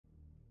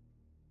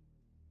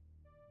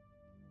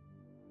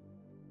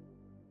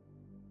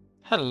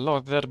Hello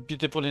there,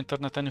 beautiful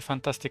internet and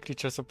fantastic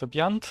creatures of the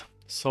beyond.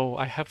 So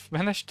I have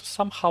managed to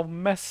somehow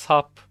mess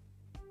up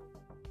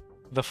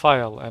the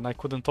file and I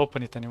couldn't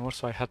open it anymore,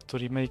 so I had to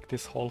remake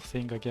this whole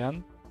thing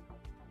again.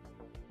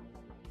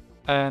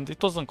 And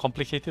it wasn't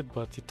complicated,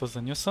 but it was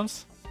a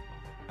nuisance.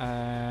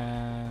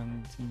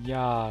 And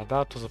yeah,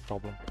 that was a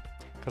problem.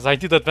 Because I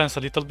did advance a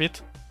little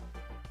bit,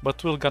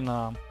 but we're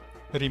gonna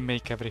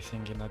remake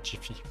everything in a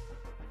jiffy.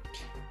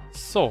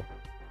 So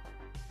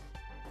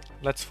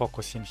let's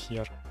focus in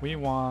here. We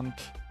want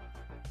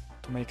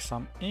to make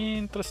some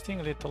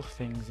interesting little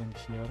things in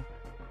here.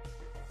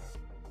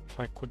 If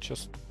I could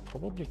just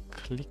probably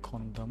click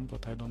on them,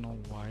 but I don't know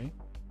why.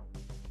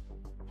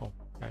 Oh,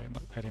 I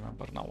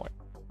remember now why.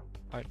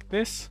 Like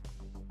this.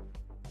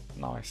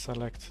 Now I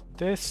select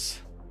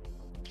this.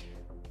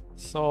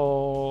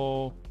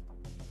 So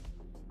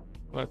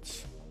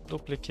let's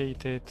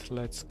duplicate it.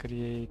 Let's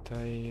create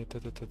a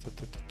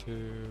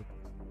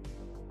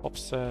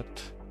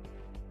offset.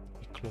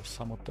 Close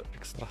some of the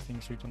extra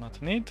things we do not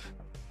need.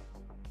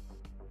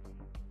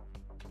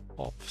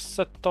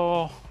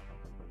 Offsetto.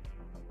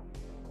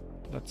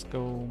 Let's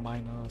go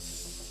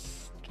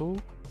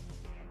 -2.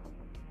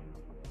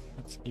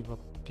 Let's give a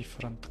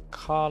different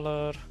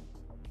color.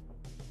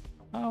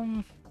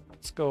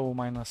 Let's go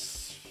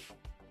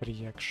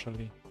 -3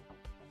 actually.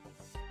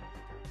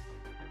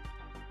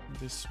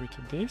 This with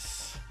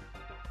this.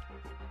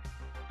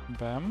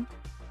 Bam.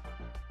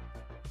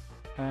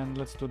 And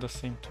let's do the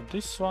same to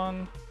this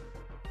one.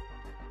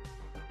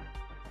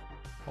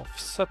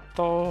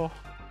 Offsetto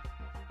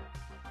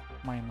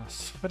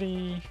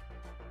 -3.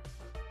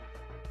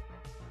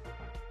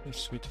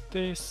 This with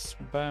this.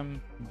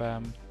 Bam,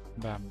 bam,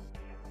 bam.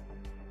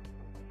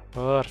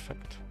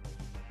 Perfect.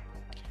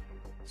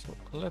 So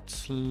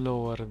let's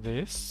lower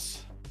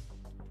this.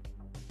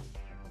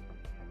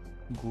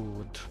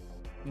 Good.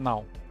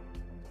 Now,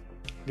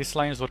 these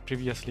lines were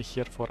previously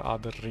here for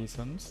other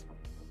reasons,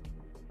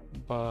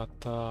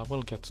 but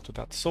we'll get to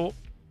that. So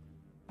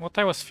what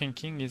I was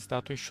thinking is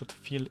that we should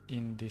fill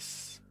in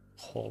these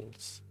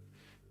holes.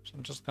 So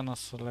I'm just gonna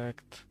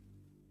select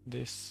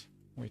this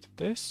with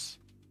this,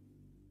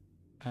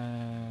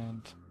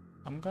 and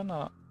I'm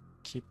gonna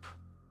keep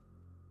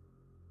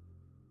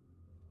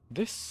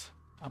this.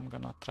 I'm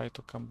gonna try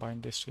to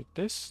combine this with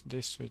this,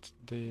 this with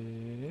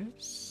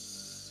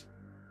this,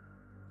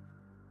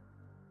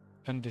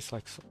 and this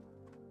like so.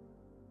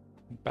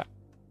 Bam.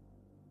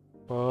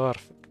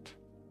 Perfect.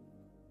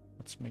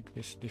 Let's make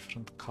this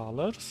different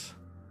colors.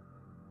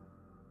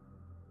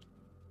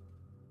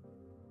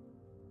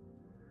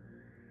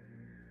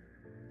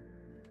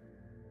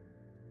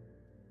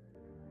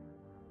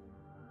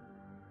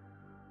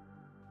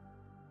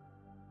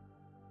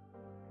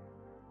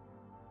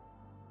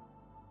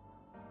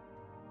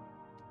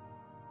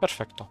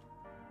 Perfecto.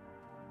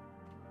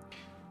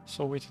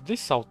 So with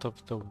this out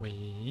of the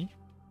way,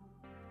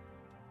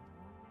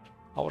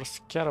 our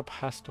scarab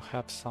has to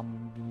have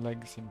some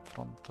legs in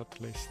front at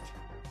least.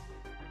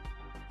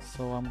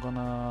 So I'm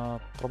gonna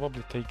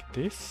probably take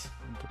this,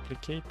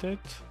 duplicate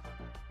it.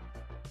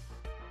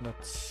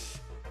 Let's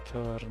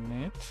turn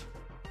it.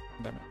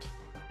 Damn it.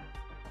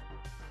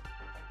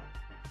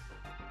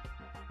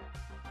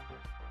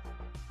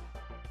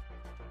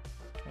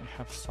 I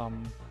have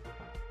some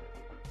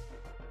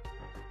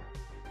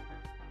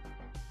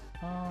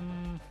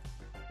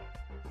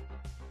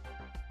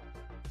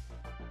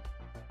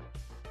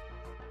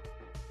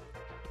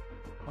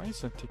why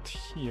isn't it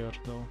here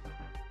though?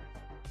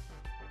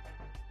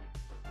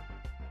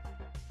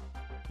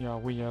 Yeah,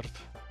 weird.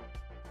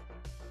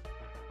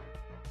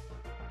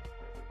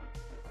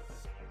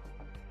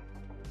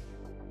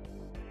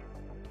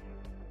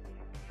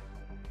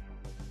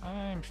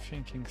 I'm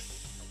thinking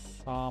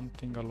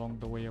something along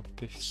the way of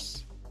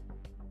this.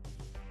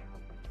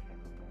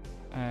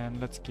 And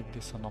let's give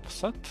this an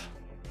offset.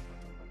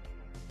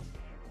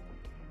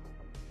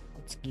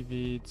 Let's give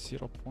it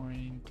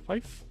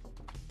 0.5.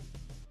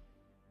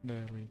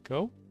 There we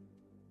go.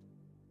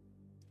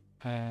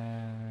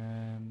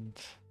 And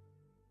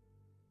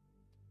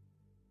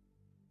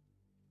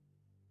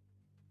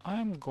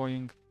I'm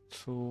going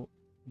to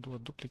do a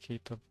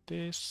duplicate of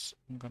this.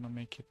 I'm gonna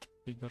make it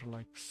bigger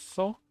like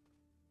so.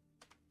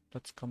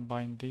 Let's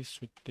combine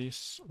this with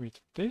this with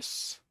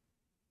this.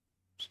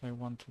 So I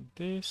want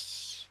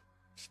this.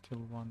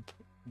 Still want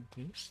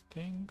this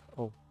thing.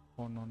 Oh,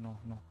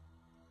 no.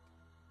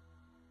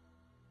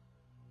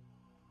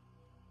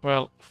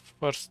 Well,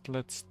 first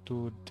let's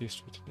do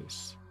this with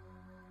this.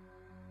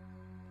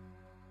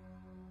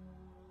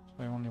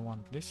 So I only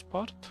want this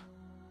part.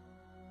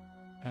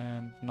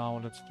 And now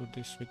let's do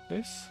this with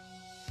this.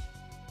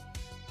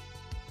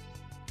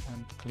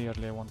 And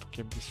clearly I want to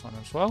keep this one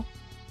as well.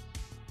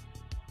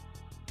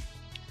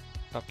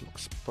 That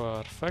looks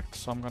perfect.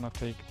 So I'm gonna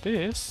take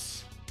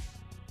this.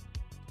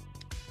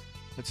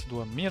 Let's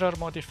do a mirror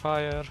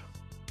modifier.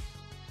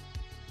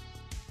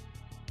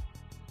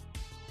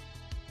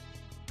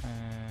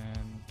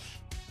 And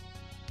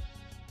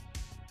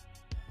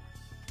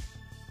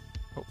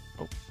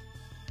oh.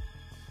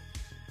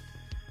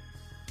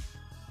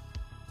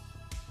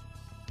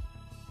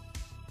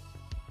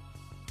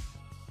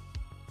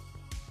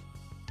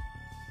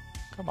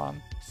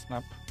 on,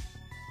 snap.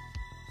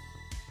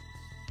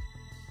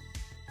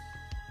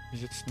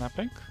 Is it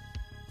snapping?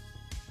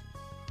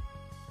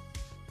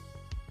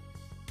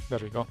 There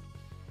we go.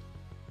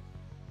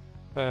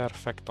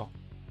 Perfecto.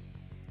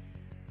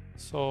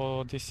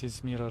 So this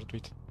is mirrored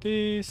with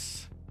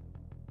this.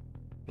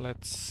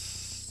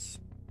 Let's...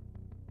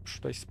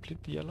 Should I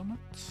split the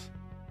elements?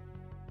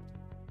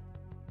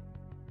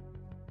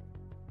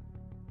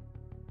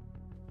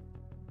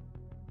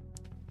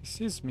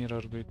 This is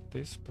mirrored with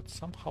this, but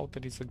somehow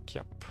there is a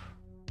gap.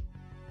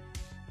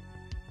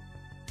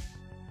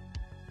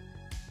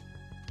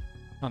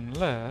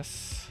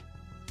 Unless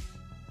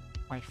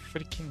my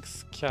freaking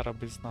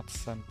scarab is not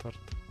centered.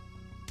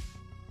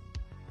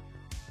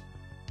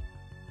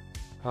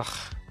 Ugh.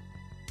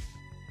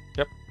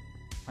 Yep,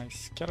 my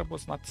scarab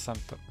was not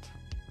centered.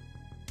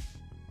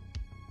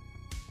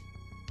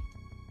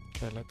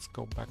 Okay, let's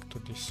go back to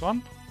this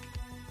one.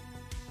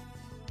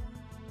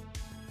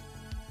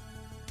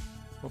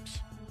 Oops.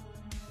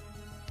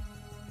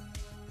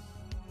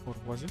 Or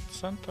was it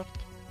centered?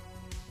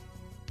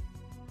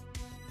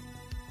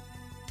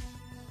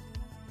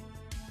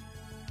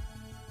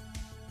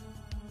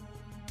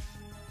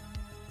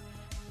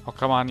 Oh,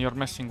 come on, you're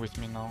messing with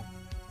me now.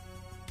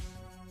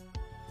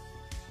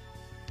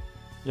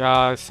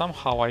 Yeah,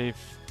 somehow I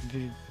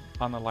did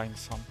unaligned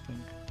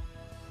something.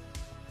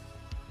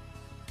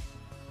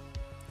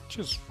 Which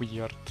is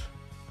weird.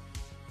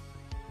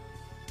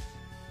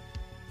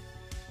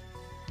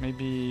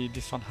 Maybe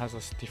this one has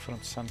a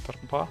different center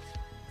path.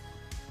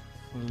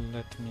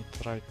 Let me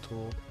try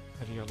to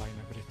realign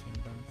everything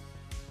then.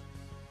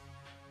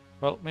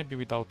 Well, maybe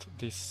without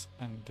this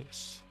and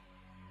this.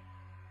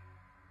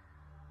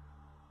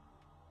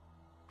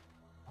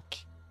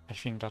 Okay, I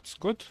think that's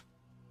good.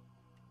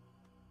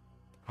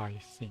 I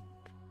think.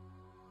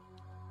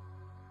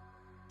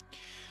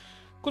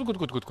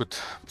 Good.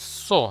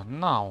 So,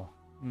 now,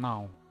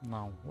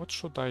 what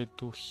should I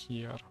do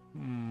here?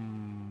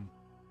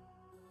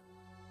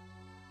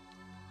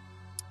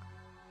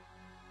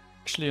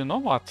 Actually, you know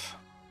what?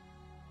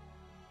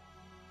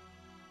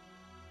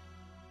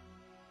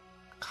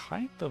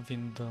 Kind of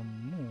in the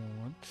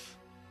mood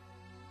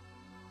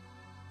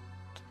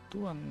to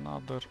do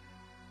another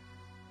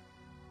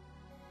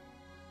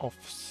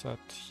offset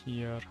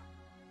here.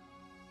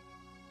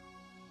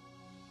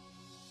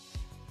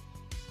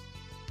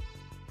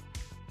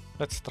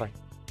 Let's try.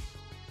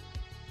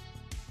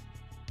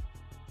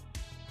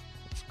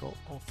 Let's go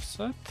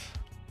offset.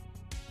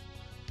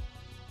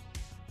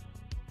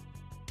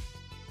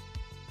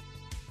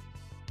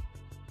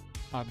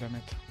 Ah, damn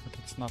it, but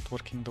it's not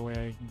working the way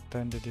I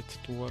intended it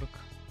to work.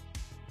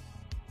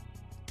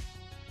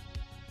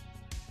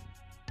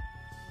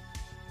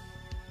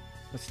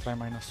 Let's try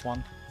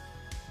 -1.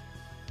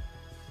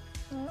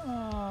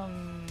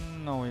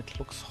 No, it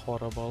looks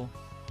horrible.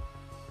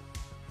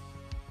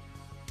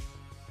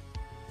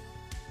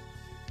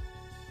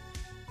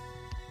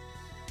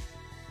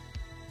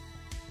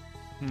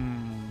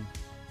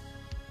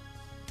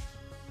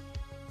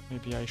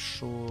 Maybe I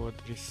should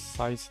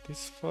resize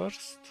this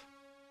first.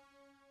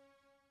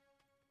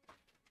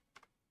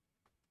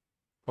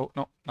 Oh,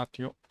 no, not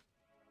you.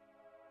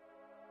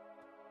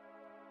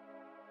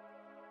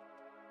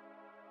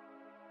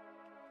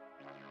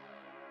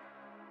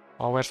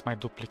 Oh, where's my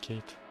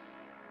duplicate?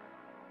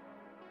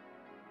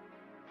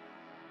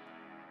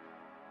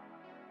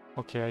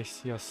 Okay, I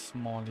see a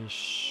small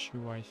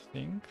issue, I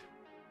think.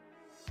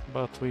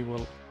 But we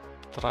will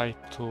try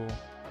to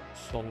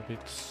solve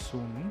it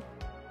soon.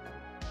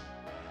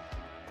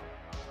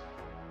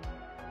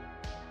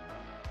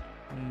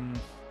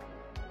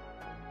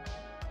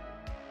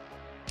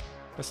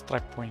 Let's try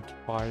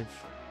 0.5.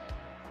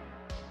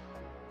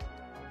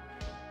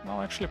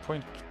 No, actually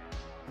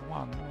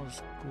 0.1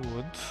 was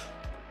good.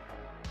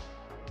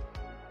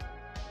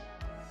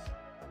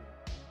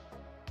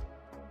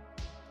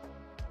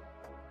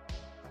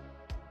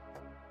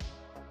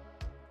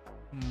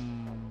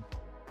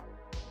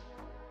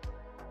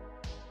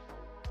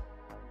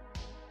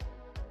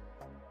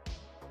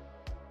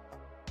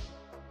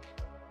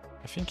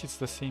 I think it's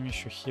the same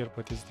issue here,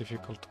 but it's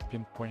difficult to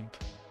pinpoint.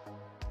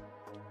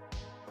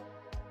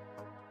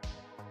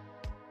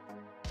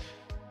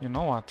 You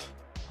know what?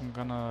 I'm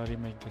gonna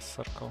remake this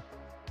circle.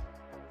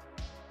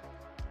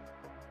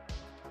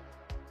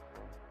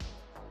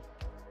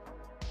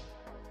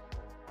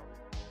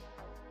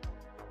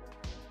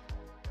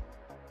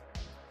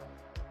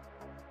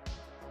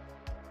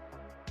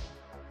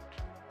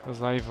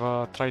 Because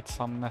I've tried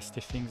some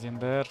nasty things in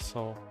there,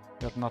 so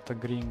you're not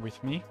agreeing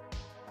with me.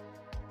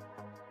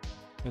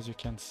 As you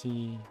can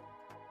see,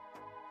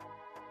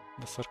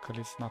 the circle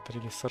is not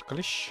really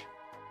circle-ish.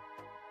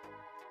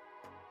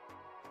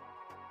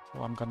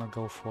 So I'm gonna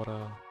go for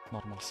a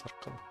normal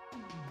circle.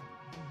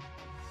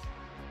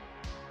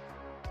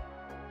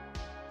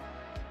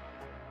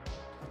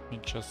 Let me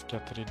just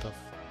get rid of...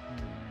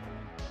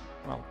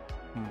 well...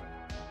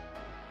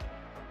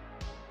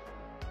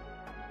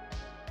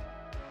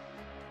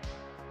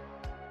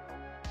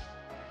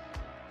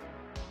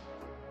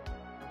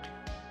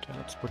 Okay,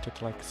 let's put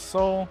it like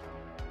so.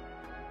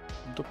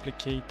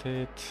 Duplicate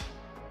it.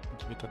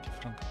 Give it a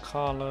different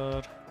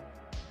color.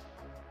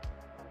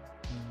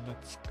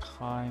 Let's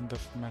kind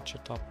of match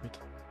it up with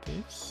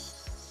this.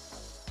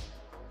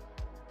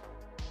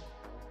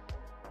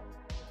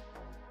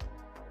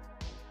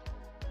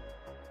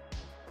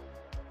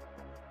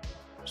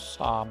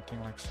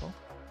 Something like so.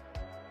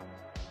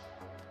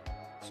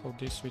 So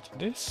this with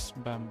this.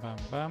 Bam, bam,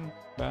 bam,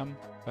 bam,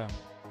 bam.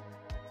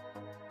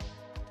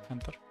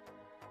 Enter.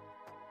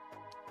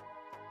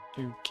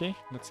 Okay,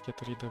 let's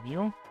get rid of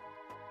you.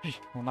 Hey,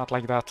 no, not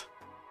like that.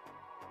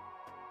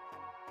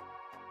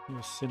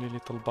 You silly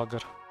little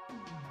bugger.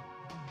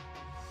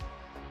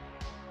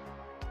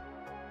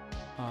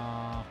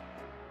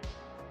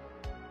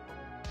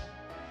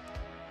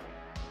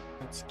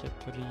 Let's get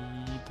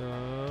rid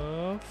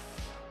of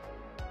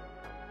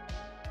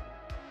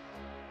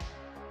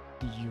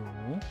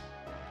you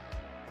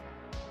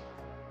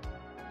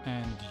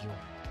and you.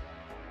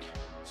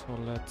 So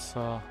let's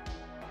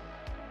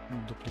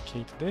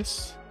duplicate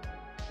this.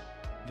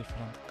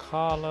 Different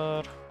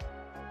color.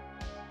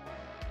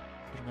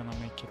 We're gonna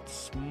make it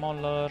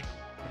smaller.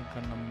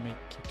 We're gonna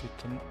make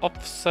it an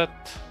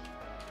offset.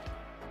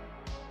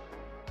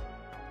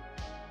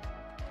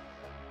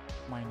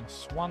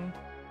 -1.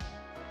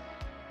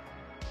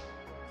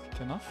 Is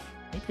it enough?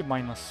 Maybe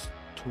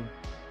 -2.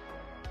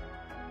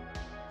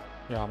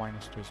 Yeah,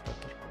 -2 is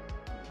better.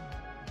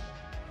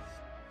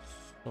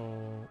 So,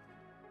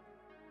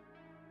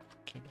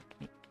 okay, let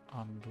me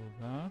undo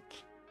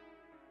that.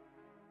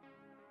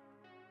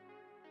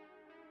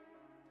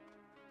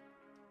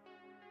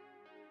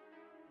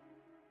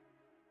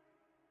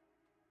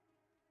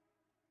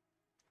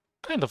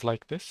 Kind of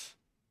like this.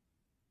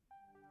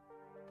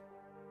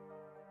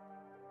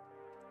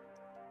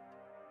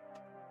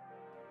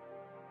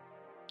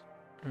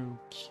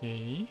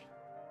 Okay.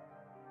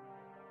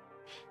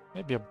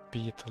 Maybe a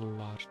bit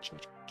larger,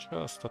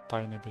 just a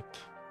tiny bit.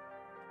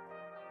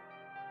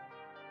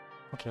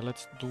 Okay,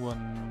 let's do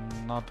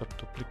another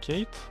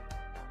duplicate.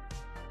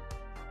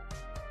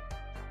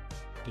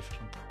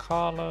 Different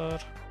color.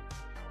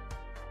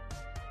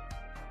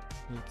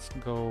 Let's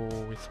go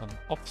with an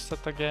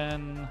offset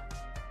again.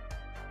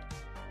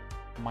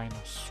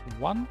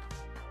 -1.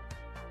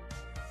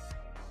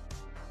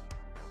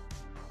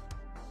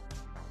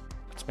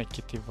 Let's make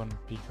it even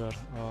bigger.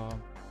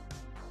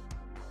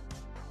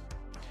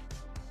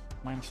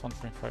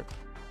 -1.5.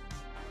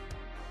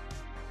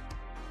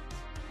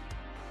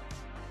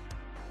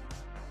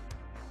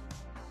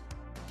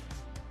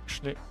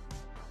 Actually,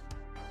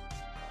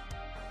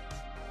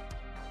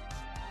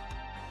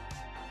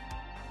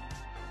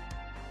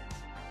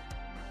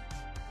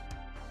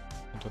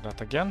 do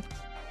that again.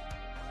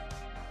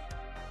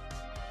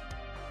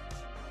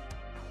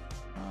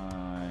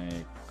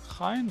 I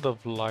kind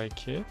of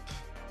like it.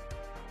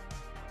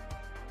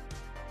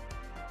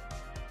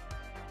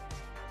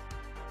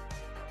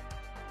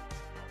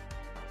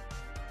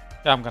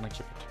 Yeah, I'm gonna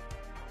keep it.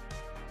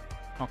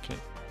 Okay,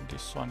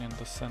 this one in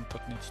the center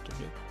needs to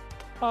be a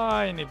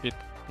tiny bit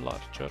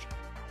larger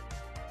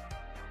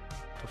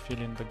to fill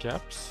in the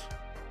gaps.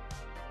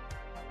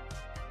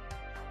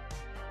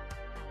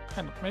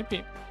 Kind of,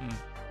 maybe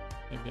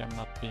I'm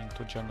not being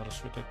too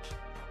generous with it.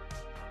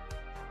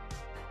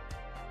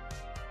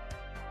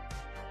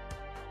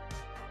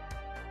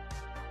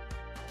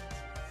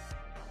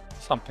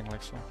 Something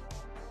like so.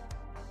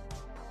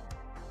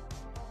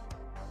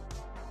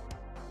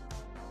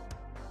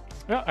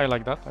 Yeah, I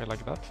like that, I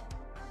like that.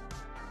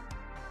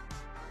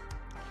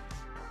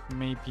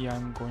 Maybe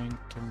I'm going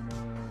to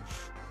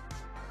move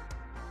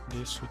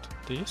this with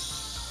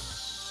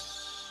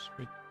this,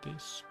 with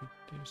this, with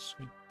this,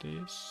 with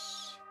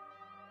this.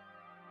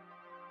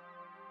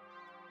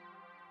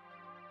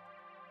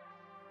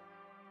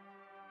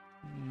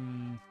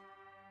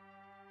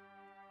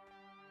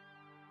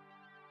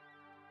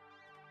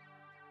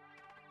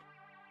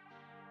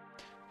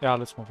 Yeah,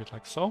 let's move it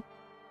like so.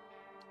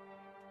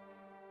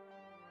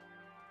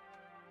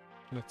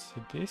 Let's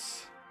see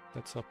this.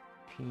 Let's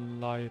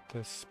apply it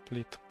as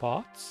split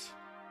parts.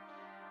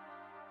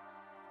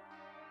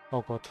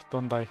 Oh god,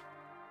 don't die.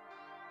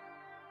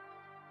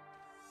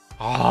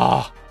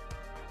 Ah!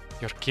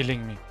 You're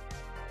killing me.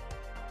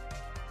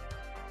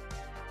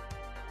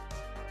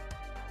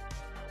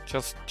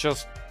 Just,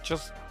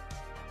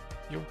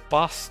 you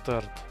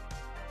bastard.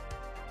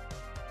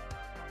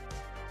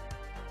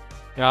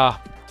 Yeah,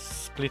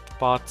 split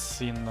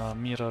parts in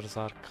mirrors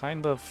are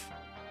kind of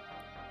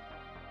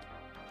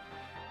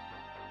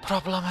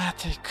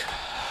problematic.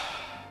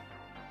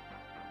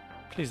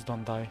 Please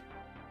don't die.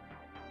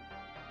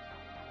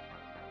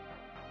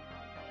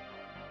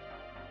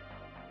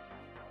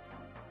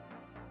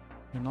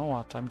 You know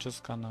what? I'm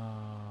just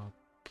gonna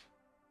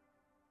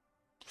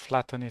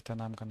flatten it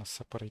and I'm gonna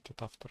separate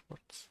it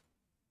afterwards.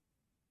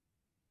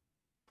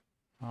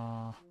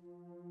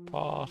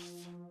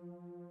 Path.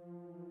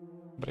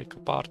 Break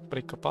apart,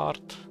 break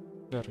apart.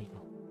 There we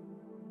go.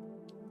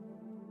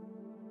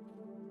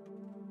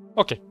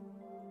 Okay.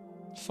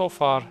 So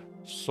far,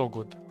 so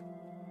good.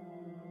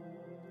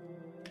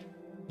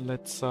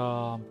 let's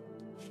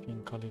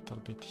think a little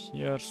bit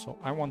here. So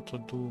I want to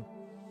do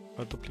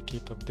a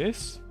duplicate of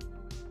this.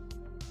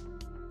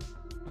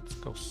 Let's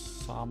go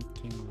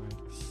something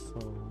like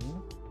so.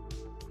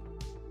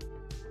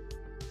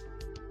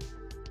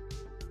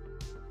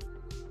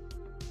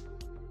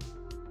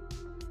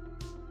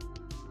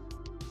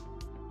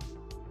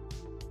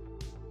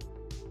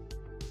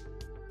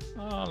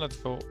 Let's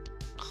go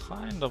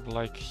kind of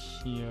like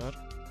here.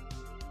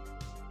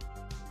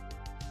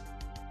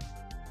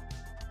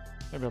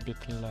 Maybe a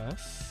bit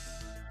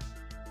less.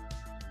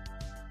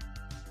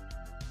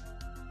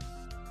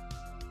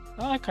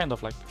 I kind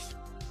of like this.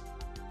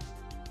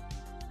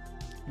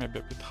 Maybe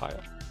a bit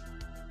higher.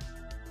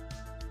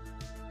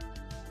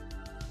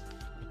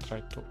 I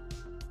try to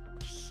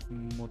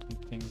smoothen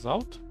things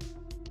out.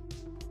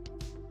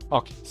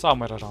 Okay,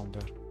 somewhere around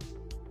there.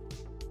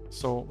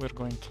 So we're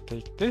going to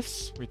take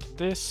this, with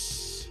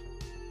this,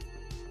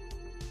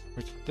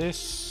 with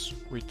this,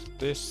 with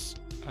this,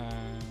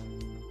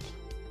 and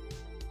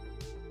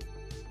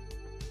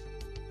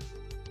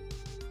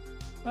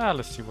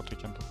let's see what we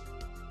can do.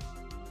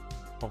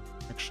 Oh,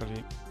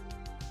 actually,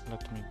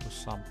 let me do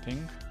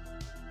something.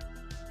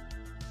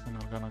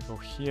 And we're gonna go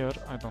here.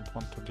 I don't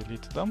want to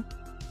delete them.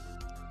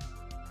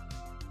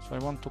 So I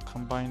want to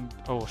combine,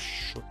 oh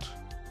shoot.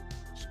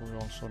 So we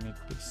also need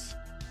this.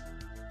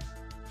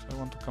 So I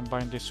want to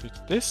combine this with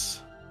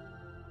this.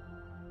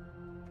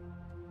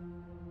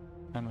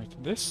 And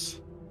with this.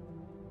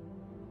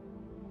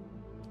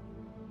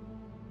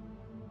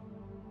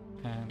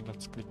 And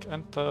let's click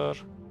enter.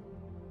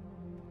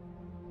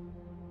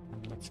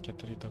 And let's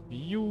get rid of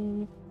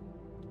you.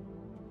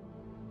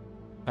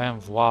 And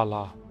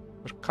voila.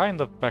 We're kind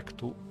of back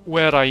to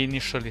where I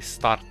initially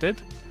started.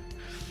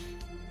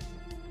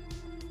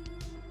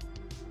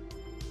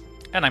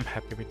 And I'm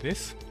happy with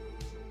this.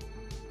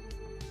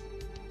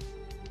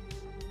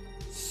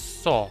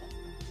 So.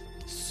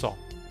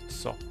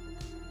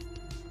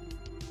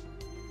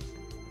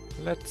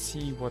 Let's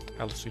see what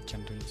else we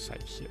can do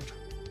inside here.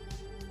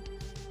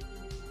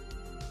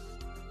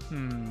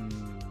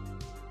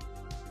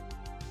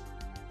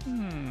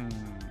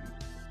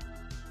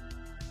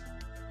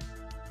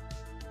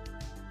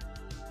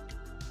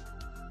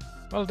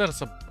 Well,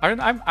 there's a...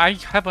 I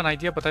have an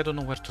idea, but I don't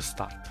know where to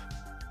start.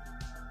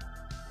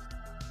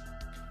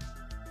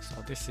 So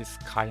this is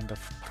kind of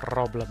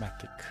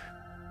problematic.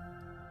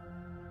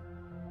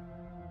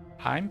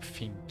 I'm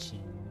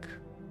thinking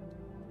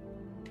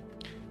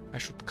I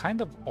should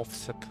kind of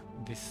offset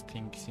these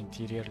things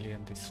interiorly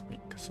and this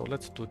wing. So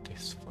let's do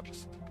this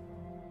first.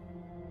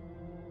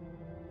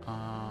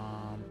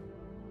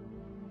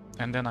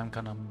 And then I'm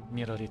gonna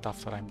mirror it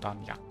after I'm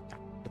done. Yeah,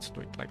 let's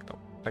do it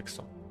like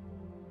so.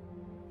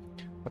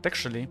 But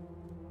actually,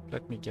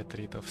 let me get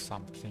rid of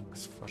some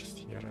things first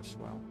here as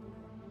well.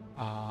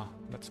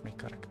 Let's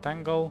make a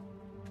rectangle.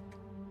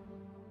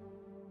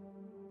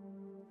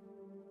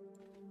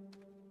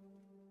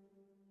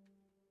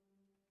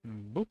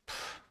 Boop.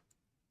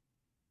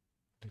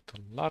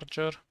 Little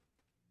larger.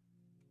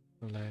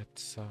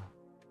 Let's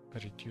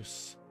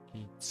reduce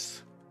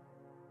its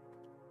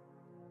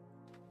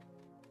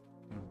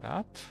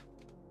that.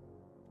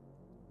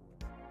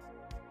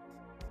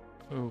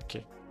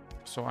 Okay,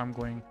 so I'm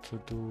going to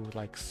do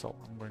like so.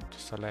 I'm going to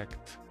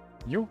select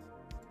you,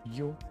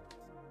 you,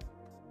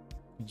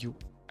 you,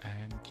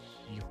 and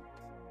you.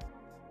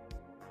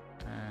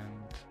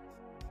 And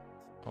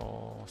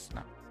oh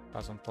snap,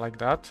 doesn't like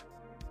that.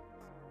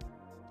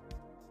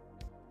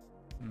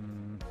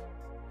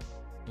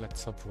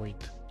 Let's avoid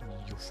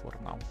you for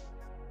now.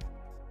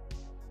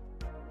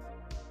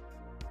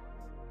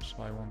 So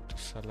I want to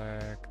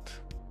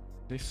select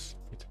this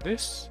with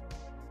this.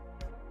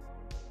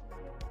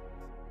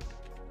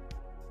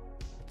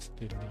 Let's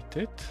delete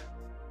it.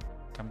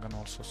 I'm gonna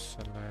also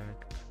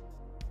select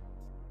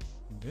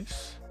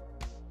this.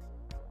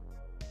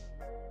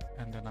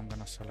 And then I'm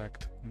gonna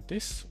select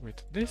this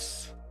with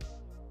this.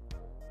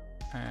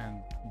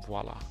 And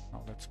voila.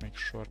 Now let's make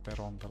sure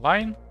they're on the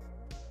line.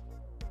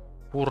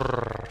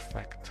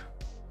 Perfect.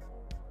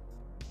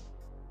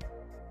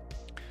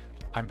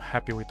 I'm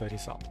happy with the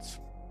results.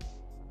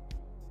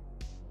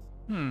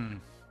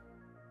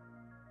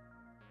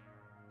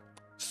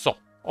 So,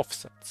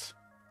 offsets.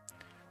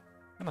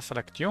 I'm gonna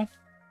select you.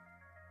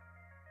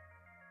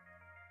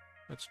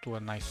 Let's do a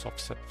nice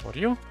offset for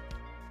you.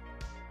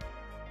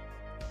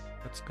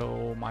 Let's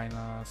go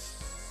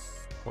minus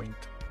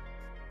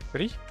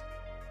 0.3.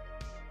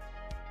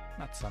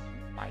 That's a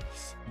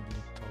nice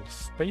little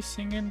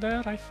spacing in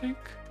there, I think.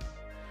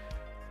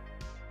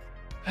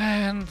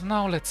 And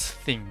now let's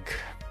think.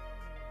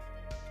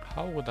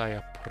 How would I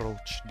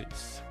approach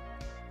this?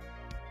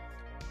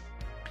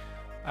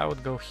 I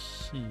would go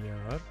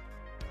here.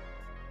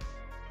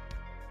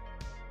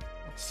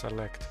 Let's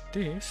select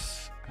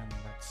this and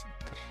let's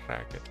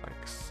drag it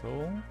like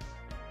so.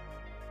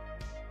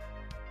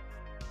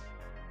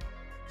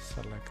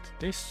 Select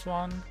this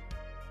one.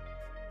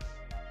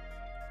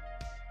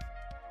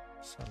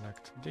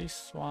 Select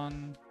this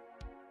one.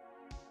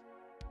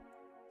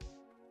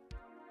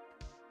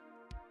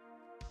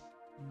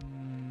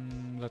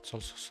 let's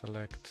also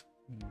select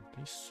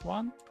this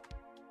one.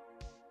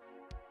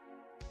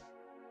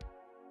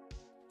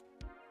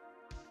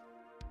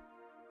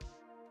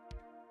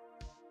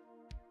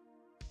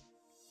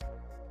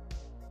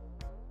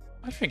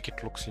 I think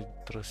it looks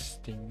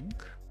interesting.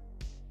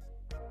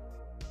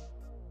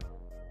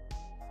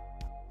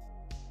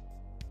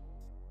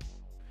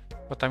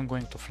 But I'm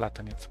going to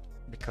flatten it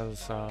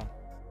because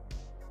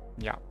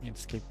yeah,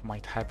 Inkscape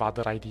might have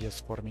other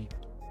ideas for me.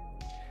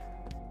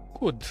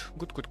 Good.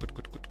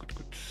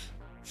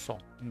 So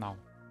now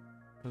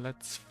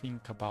let's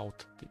think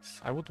about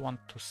this. I would want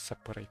to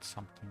separate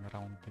something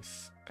around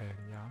this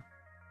area.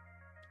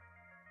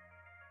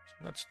 So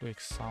let's do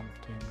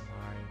something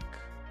like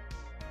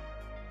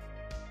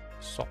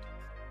so.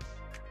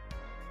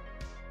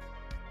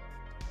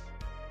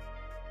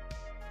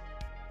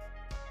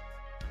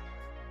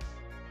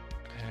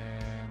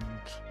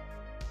 And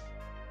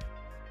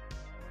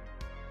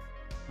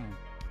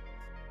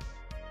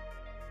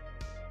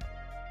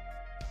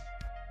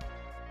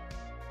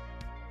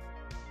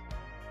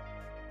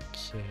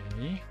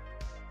okay.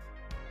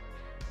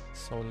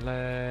 So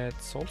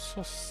let's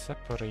also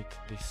separate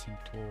this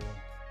into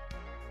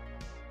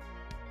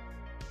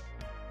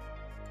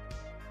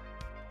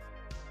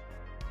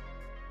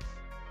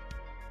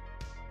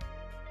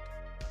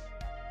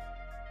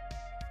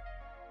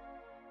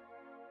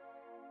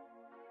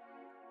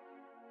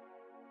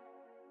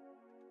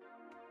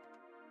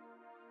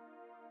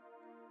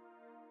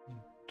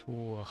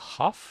a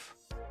half,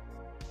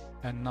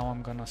 and now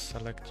I'm gonna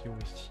select you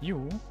with you,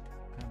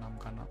 and I'm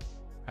gonna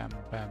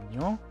bam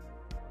you,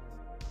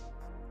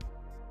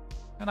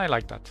 and I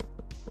like that.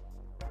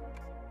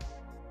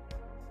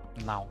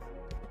 Now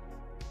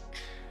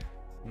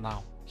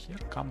here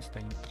comes the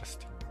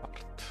interesting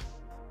part.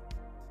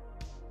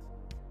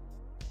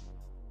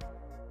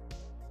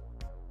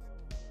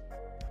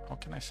 How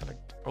can I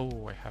select?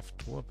 Oh, I have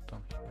two of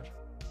them here.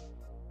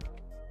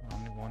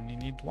 Only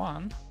need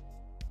one.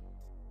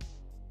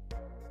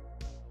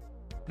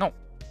 No.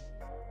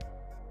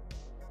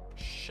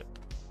 Shit.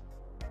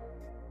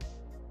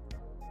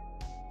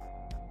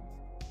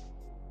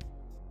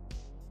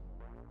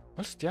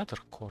 Where's the other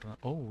corner?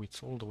 Oh,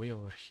 it's all the way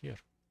over here.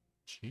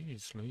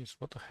 Jeez, Louise,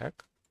 what the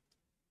heck?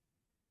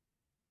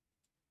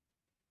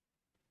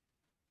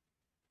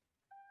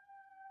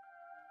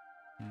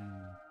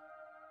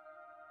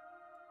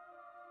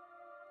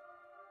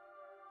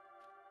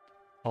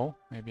 Oh,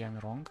 maybe I'm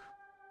wrong.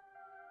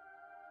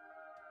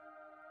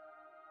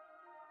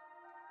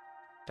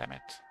 Damn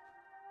it.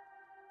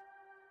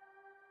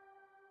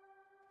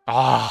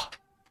 Ah!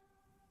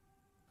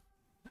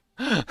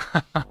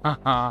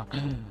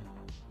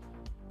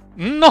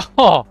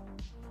 No!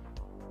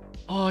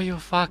 Oh, you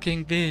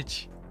fucking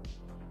bitch.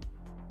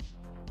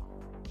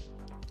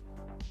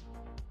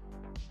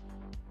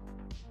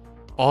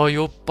 Oh,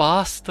 you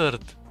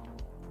bastard.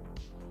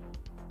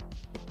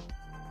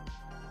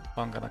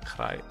 I'm gonna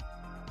cry.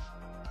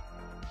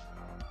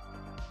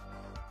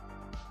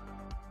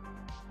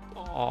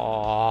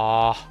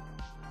 Oh.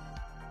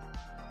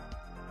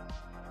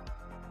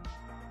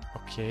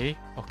 Okay.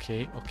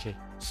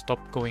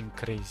 Stop going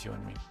crazy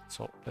on me.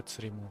 So let's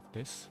remove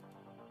this.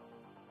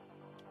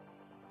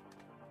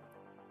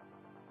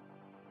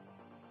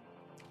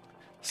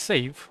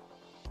 Save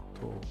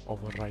to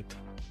overwrite.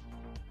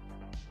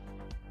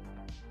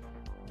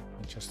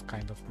 And just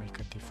kind of make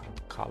a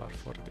different color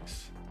for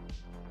this.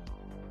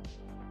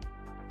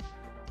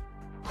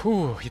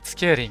 Whew, it's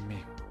scaring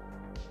me.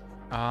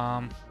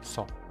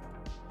 So.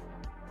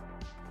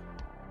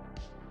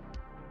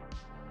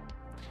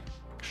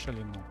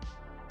 Actually, no.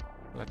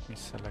 Let me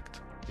select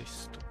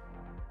this too.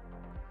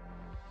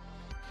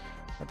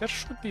 But there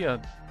should be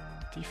a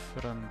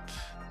different...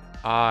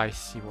 Ah, I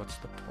see what's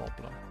the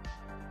problem.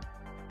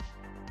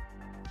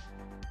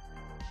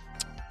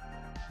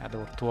 Yeah, there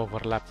were two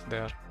overlaps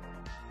there.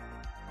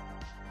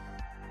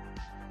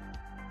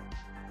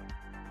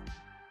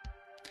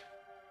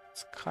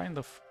 Let's kind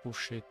of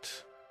push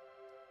it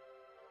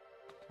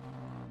a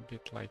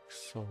bit like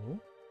so.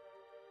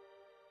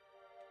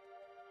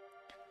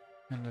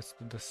 And let's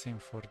do the same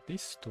for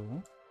these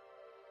two.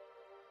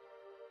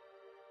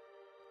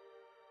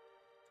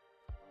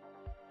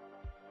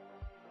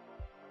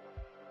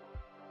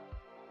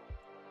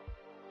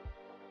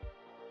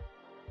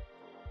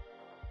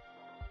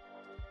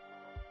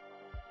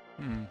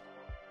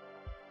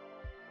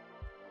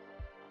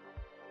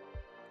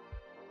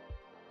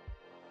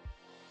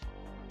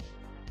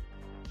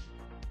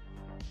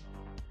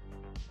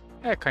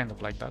 Yeah, kind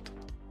of like that.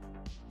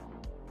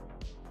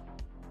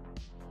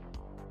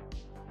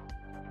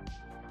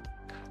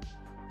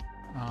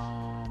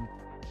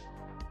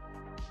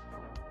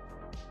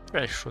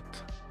 I should.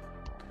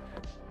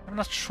 I'm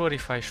not sure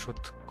if I should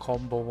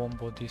combo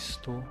these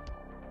two.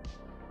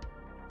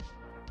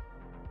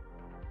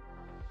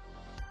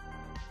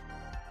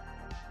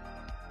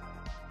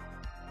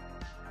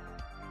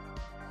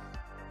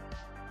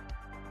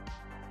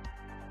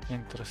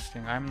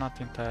 Interesting. I'm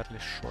not entirely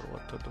sure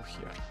what to do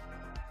here.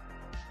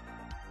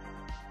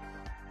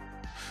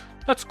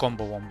 Let's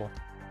combo wombo.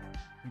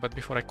 But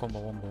before I combo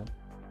wombo,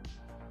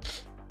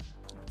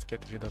 let's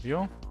get rid of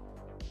you.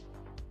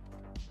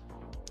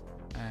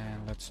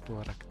 And let's do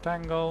a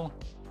rectangle.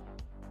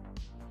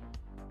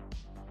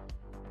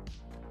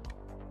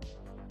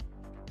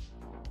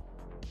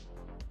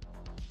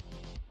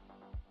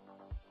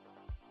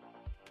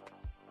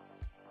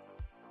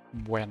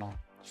 Bueno.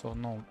 So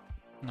no,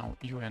 now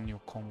you and you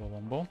combo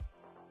wombo.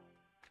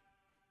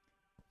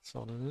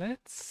 So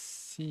let's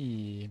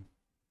see.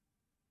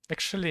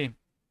 Actually,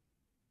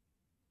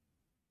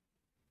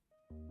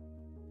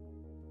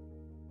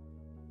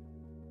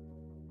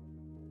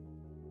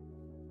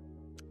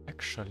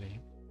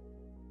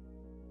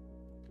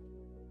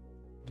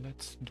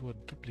 let's do a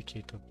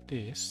duplicate of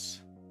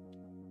this.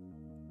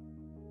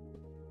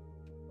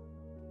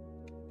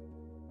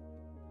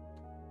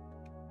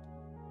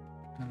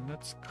 And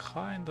let's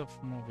kind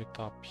of move it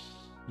up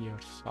here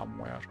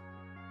somewhere.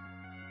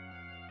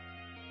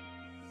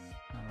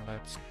 And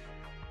let's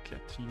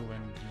get you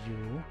and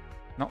you.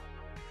 No.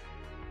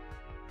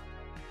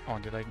 Oh,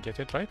 did I get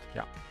it right?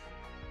 Yeah.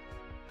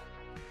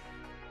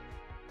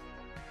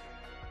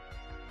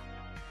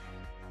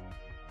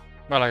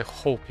 Well, I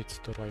hope it's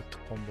the right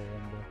combo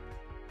wombo.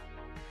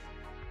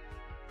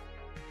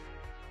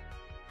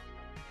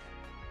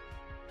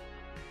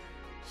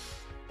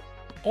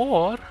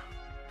 Or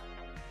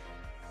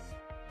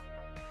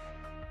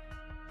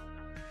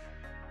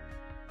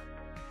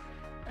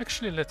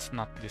actually, let's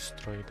not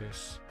destroy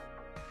this.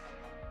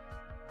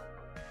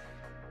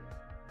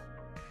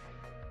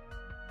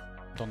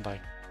 Don't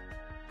die.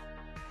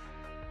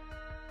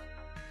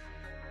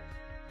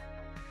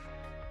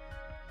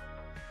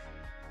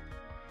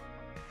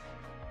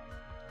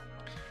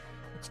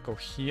 Let's go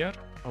here.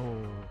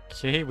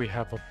 Okay, we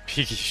have a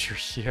big issue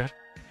here.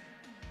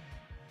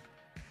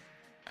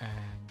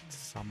 And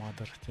some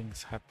other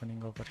things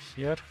happening over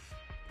here.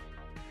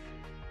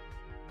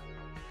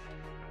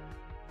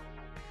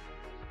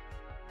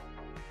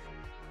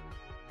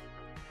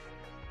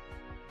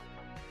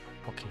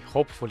 Okay,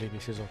 hopefully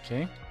this is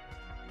okay.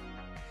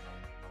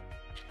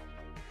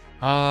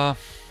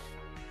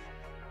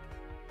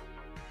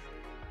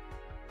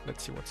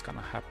 Let's see what's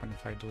gonna happen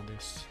if I do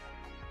this.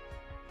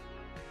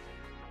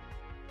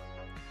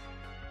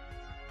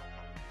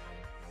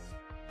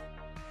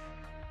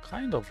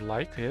 Kind of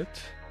like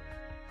it.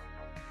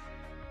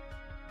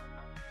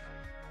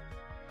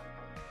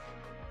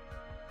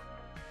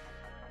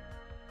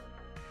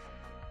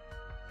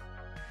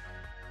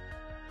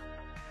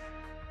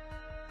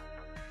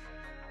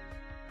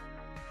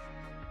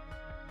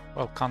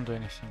 Well, can't do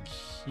anything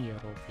here,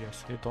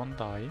 obviously. Don't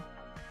die.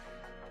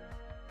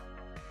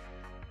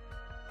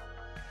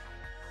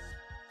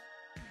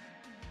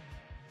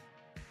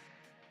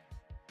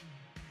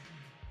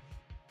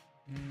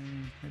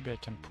 Maybe I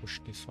can push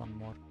this one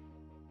more.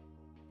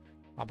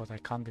 Ah, but I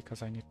can't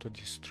because I need to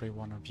destroy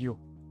one of you.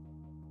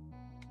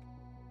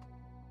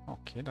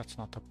 Okay, that's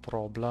not a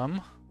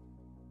problem.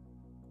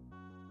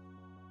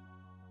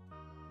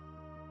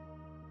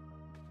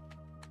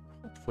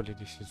 Hopefully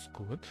this is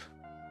good.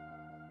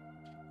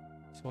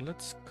 So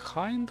let's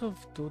kind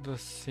of do the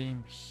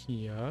same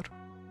here.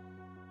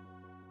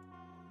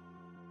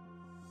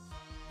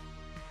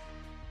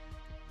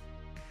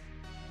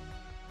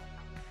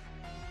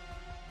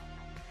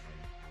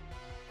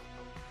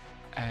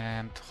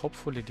 And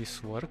hopefully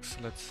this works.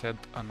 Let's add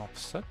an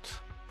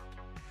offset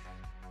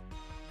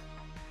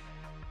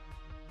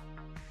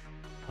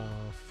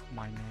of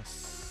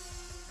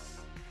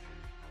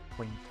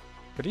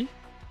 -0.3.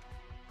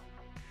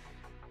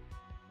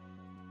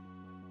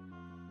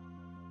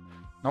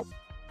 Nope,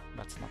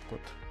 that's not good.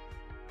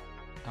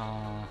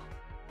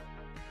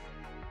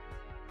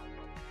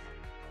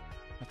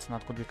 That's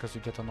not good because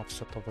you get an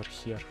offset over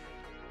here.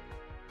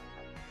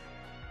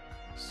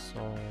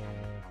 So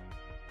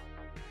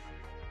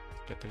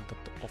get rid of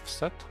the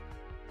offset.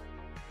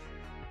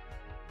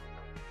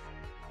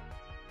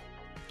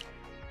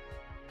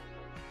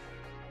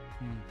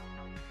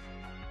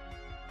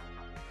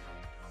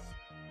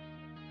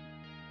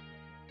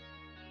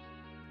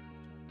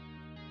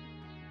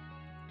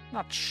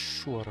 Not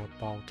sure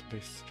about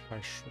this, if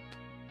I should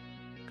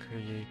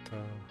create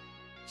a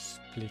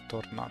split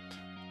or not.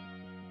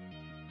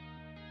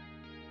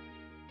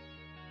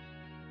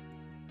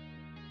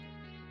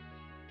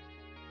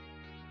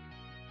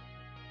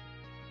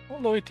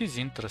 Although it is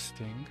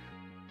interesting,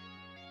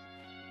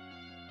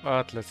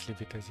 but let's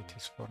leave it as it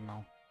is for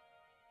now.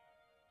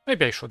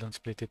 Maybe I shouldn't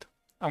split it.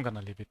 I'm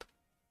gonna leave it.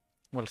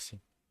 We'll see.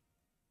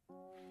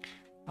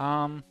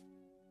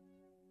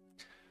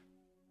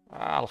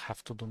 I'll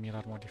have to do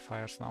mirror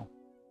modifiers now.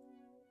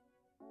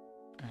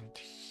 And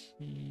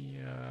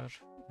here,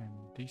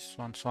 and this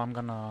one. So I'm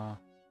gonna...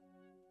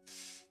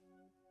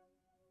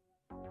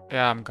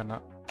 Yeah, I'm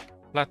gonna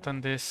flatten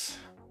this.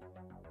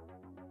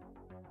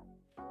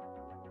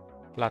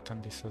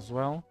 Flatten this as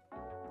well.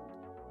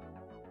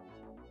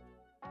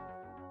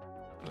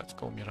 Let's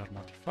go mirror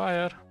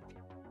modifier.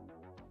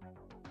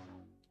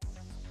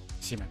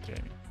 Symmetry,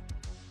 I mean.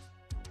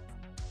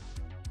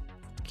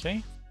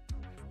 Okay.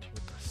 Do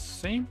the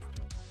same.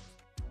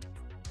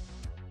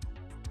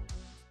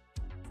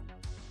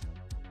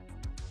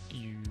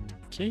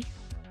 Okay.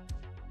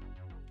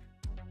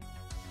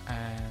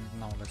 And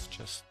now let's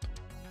just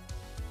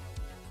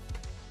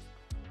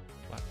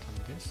flatten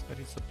this. There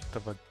is a bit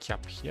of a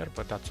gap here,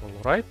 but that's all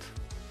right.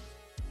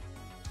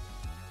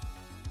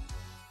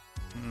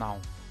 Now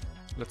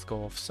let's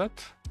go offset.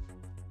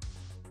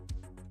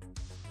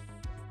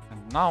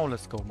 And now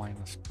let's go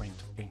minus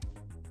 0.3.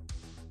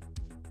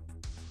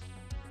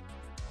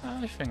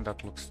 I think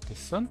that looks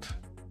decent.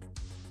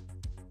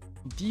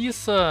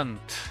 Decent.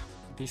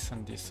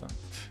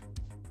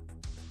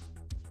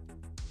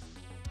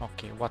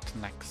 Okay, what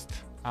next?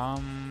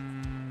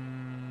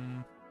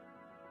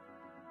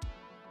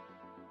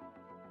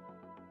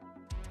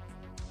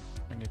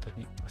 We need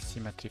a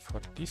symmetry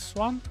for this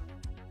one.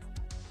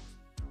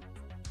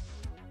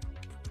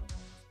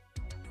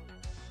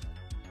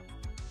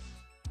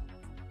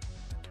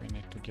 We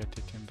need to get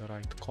it in the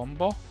right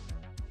combo.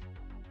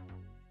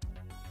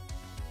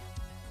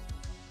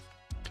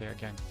 Okay,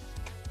 again,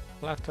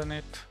 flatten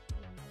it.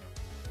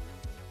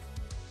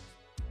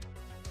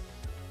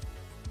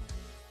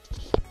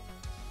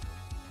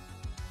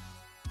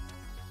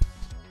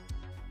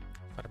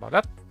 Sorry about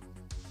that.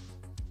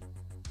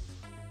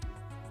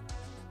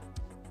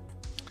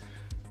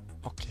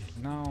 Okay,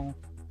 now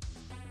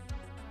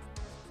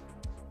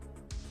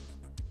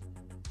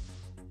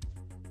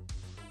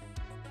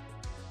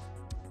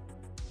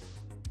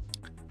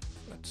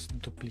let's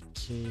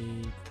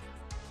duplicate.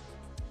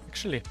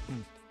 Actually,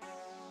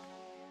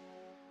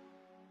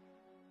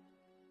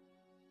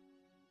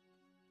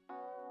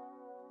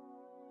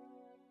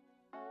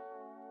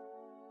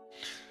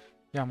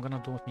 yeah, I'm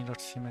gonna do a mirror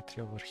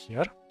symmetry over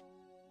here.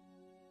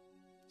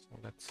 So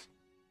let's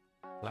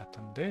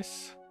flatten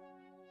this.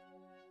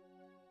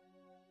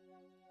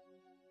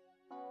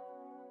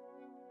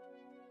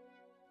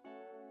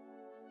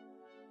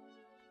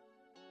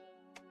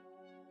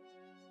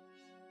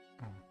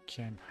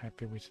 Okay, I'm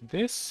happy with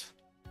this.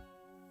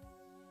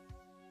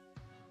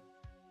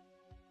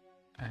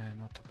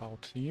 And what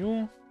about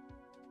you?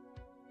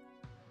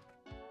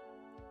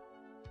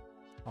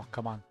 Oh,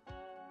 come on.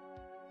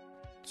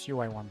 It's you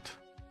I want.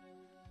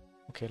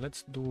 Okay,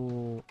 let's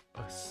do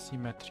a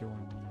symmetry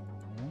on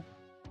you.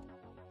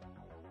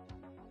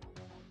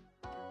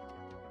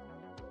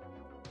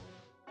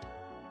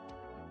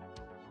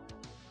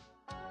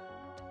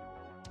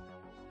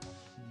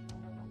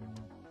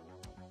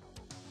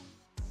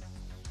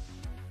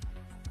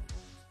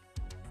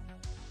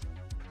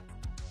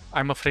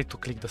 I'm afraid to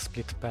click the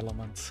split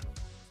elements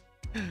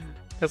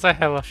because I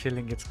have a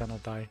feeling it's gonna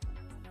die.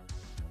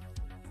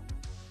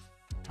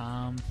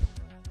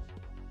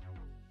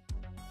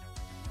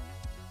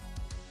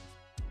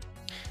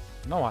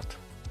 You know what?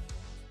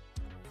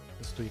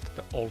 Let's do it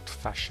the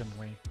old-fashioned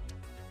way.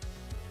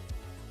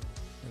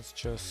 Let's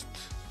just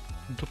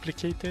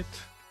duplicate it,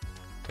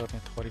 turn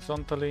it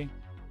horizontally,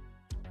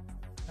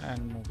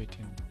 and move it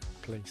in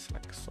place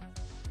like so.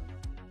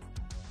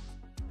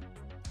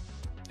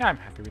 Yeah, I'm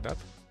happy with that.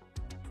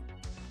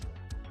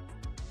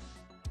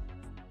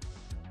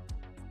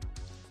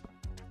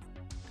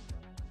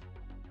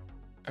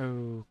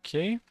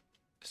 Okay,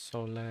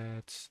 so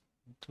let's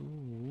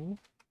do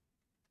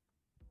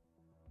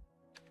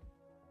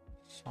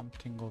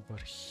something over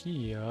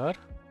here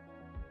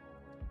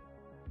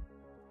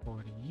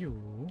for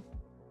you.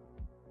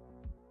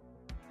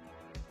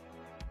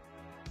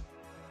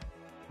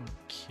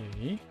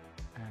 Okay,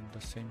 and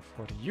the same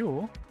for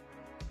you.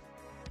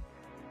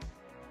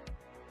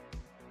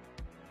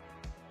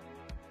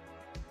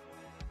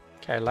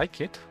 Okay, I like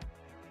it.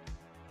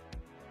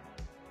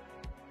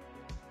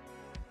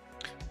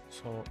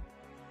 So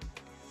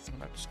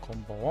let's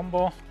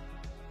combo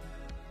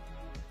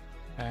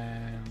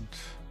and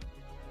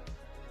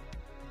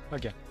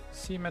again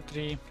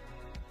symmetry.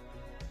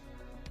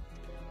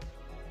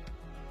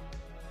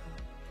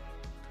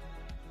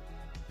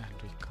 And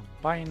we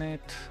combine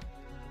it.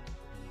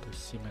 Do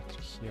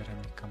symmetry here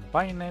and we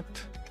combine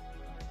it.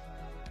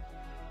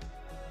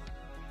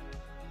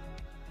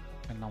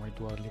 And now we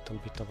do a little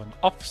bit of an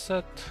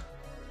offset.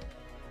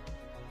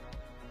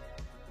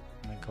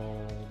 We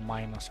go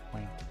minus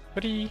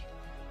 0.3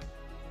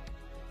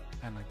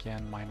 and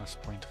again minus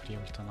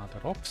 0.3 with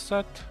another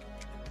offset.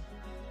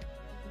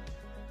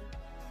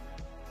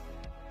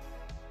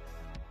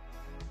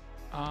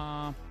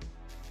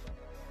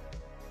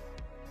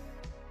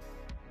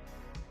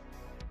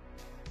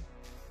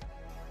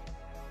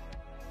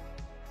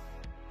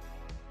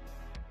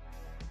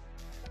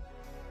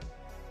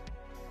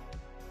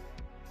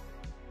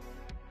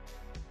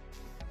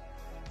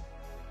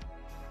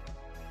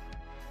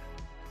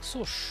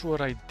 So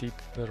sure I did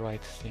the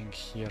right thing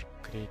here,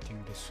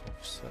 creating this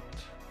offset.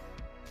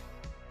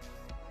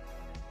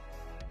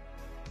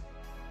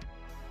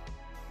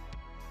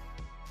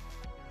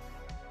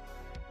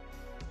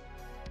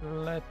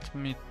 Let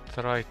me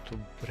try to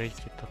break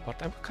it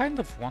apart. I kind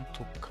of want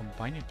to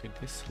combine it with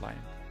this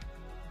line.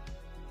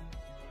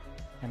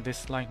 And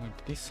this line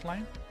with this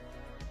line.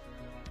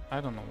 I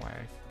don't know why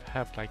I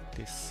have like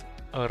this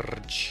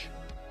urge.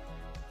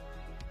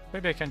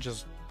 Maybe I can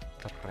just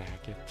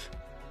drag it.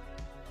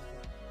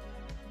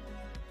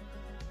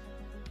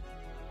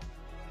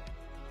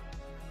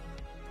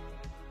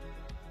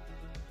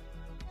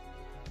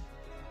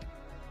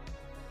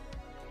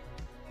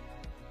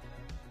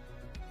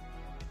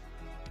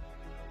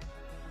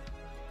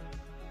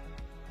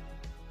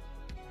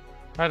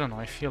 I don't know,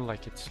 I feel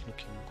like it's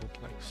looking good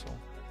like so.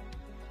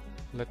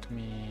 Let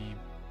me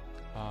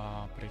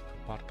break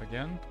apart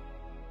again.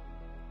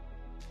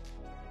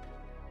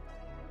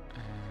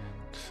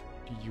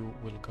 And you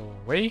will go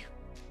away.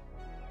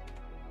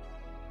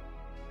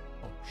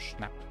 Oh,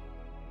 snap.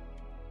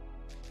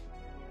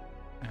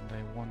 And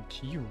I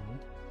want you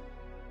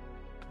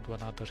to do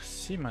another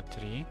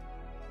symmetry.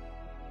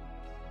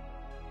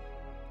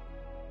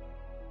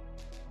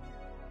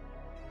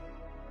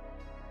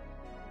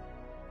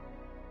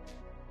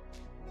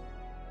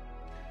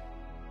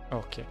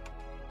 Okay,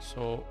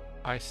 so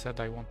I said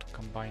I want to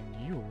combine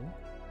you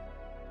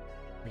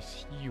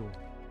with you.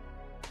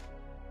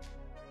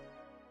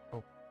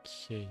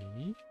 Okay.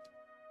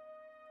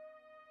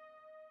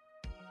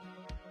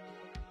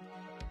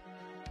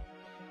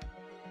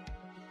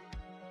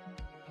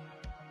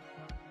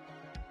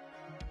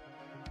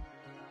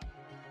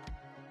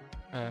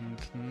 And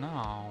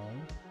now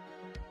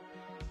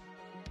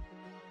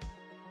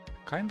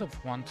kind of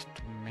want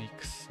to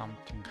make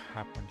something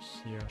happen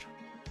here.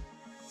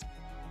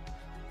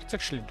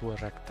 Let's actually do a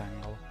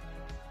rectangle.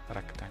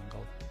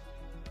 Rectangle.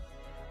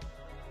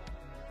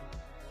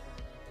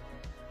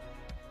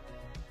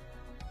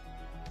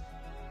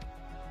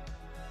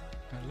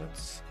 And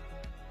let's...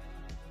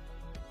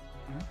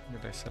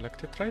 did I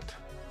select it right?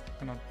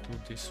 I'm gonna do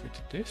this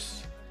with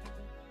this.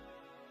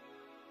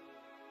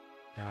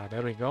 Yeah,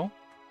 there we go.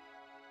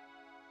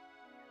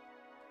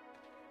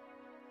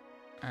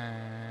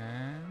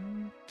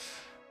 And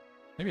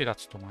maybe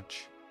that's too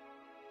much.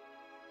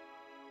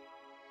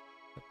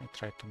 Let me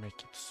try to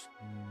make it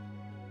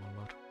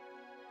smaller.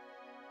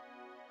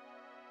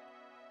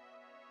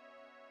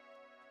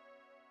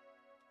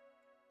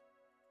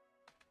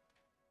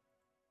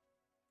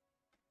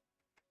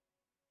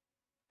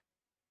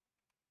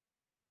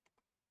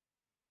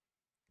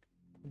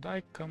 Could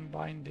I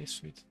combine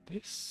this with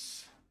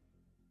this?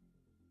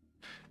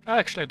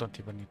 Actually, I don't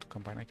even need to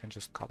combine, I can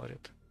just color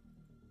it.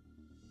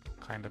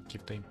 Kind of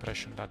give the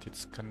impression that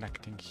it's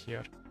connecting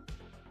here.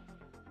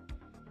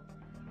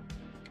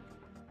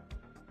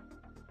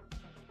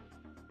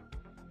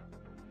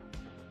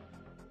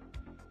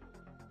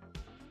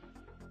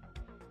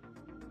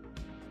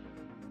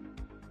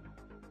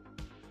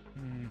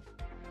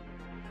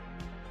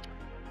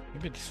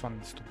 Maybe this one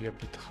needs to be a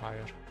bit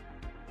higher.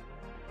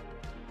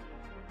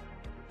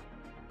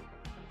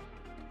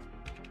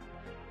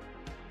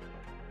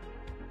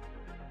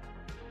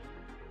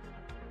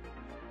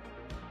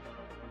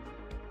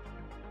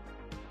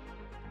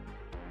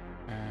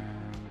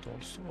 And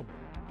also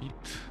a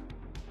bit.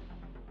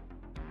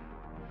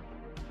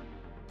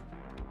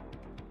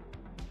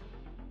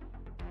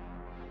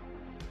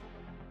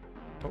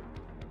 Oh,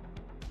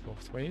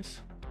 both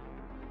ways.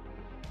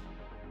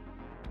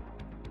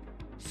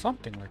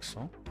 Something like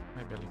so,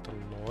 maybe a little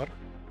lower.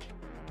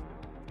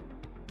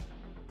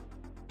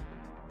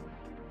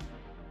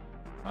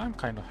 I'm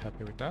kind of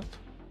happy with that.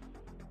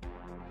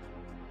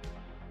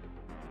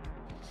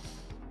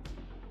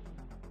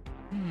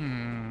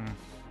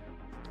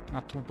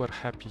 Not super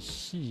happy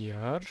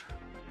here.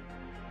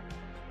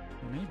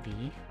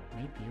 Maybe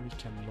we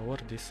can lower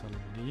this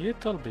a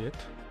little bit.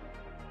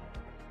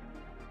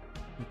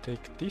 We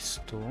take these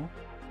two.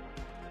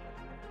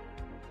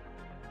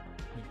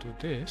 We do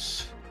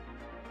this.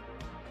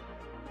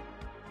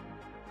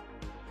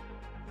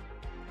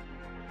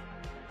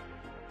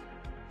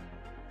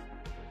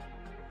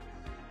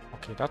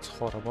 Okay, that's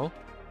horrible.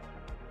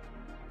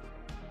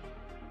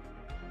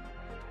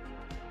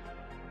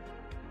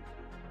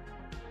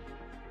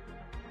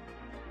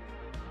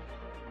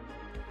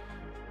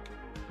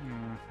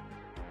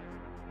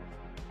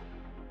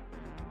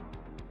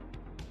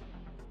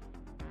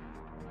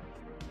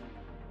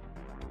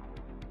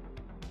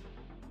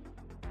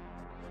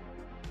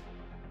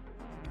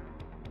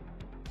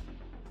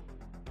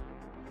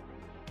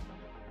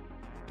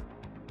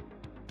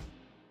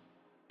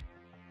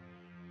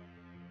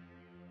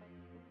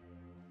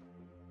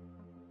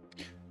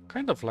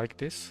 Kind of like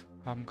this.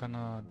 I'm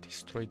gonna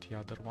destroy the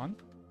other one.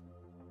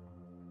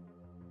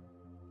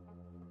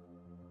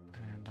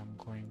 And I'm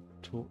going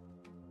to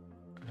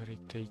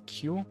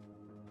retake you.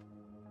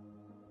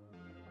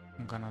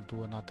 I'm gonna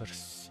do another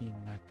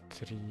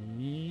symmetry.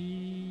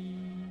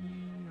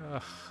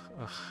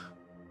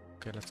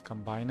 Okay, let's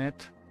combine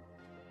it.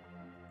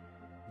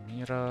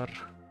 Mirror.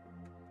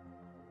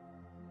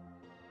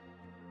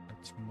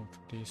 Let's move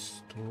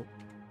this to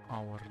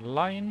our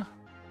line.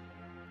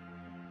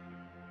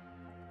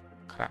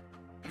 Crap.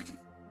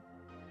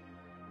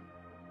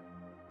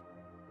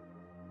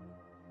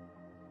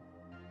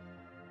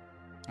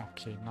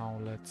 Okay, now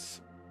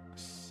let's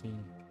see.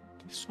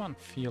 This one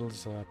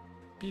feels a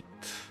bit...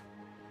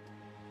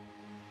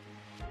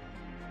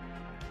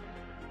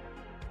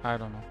 I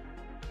don't know.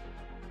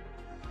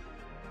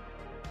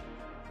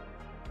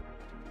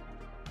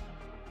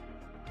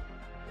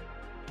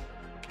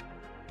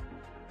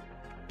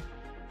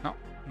 No,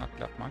 not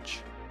that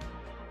much.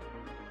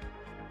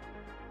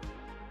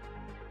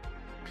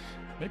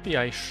 Maybe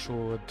I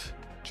should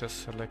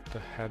just select the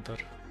header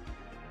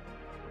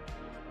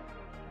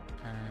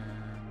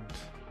and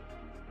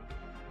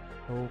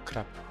Oh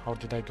crap, how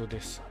did I do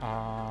this?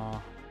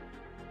 Like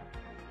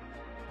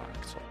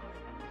so.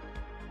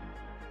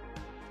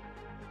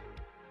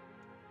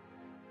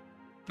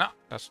 No,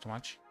 that's too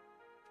much.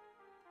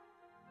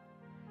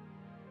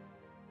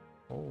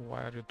 Oh,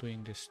 why are you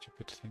doing these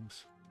stupid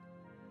things?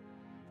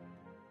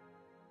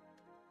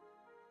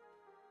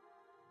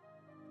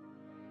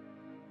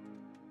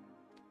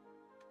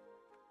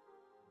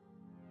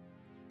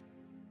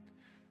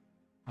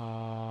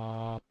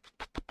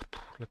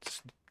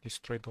 Let's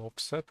destroy the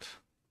offset.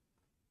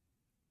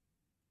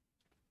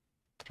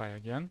 Try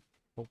again.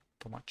 Oh,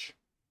 too much.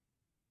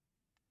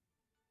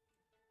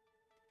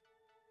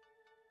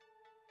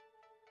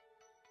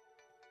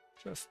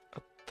 Just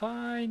a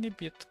tiny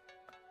bit.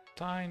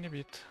 Tiny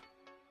bit.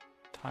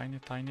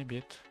 Tiny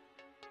bit.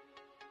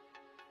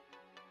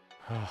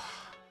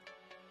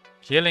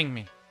 Killing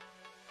me.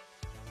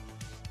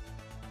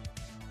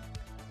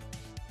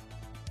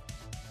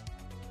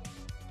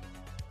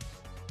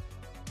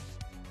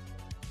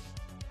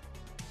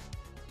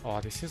 Oh,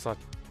 this is a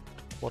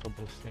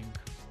horrible thing.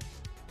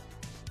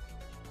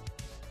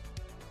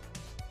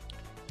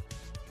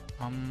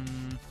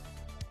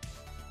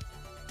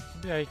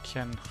 Maybe I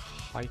can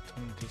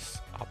heighten this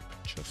up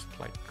just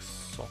like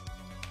so.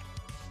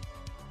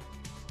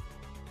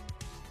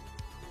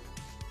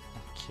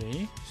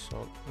 Okay,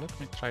 so let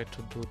me try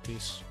to do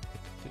this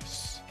with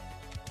this.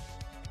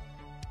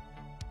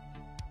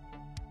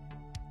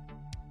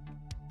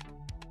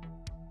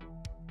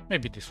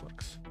 Maybe this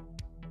works.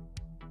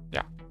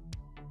 Yeah.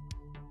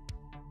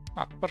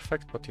 Not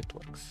perfect, but it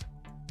works.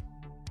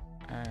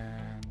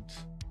 And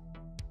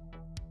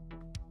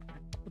I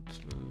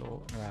could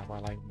lower. Yeah,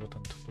 well, I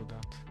wouldn't do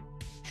that.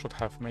 Should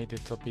have made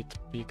it a bit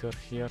bigger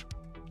here.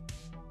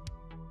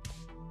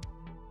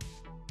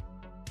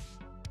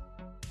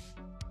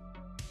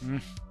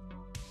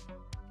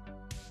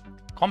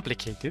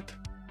 Complicated.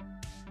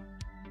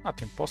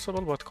 Not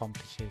impossible, but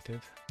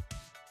complicated.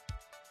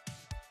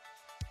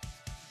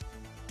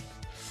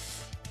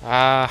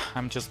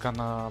 I'm just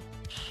gonna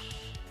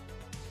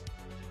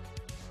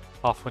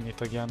soften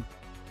it again.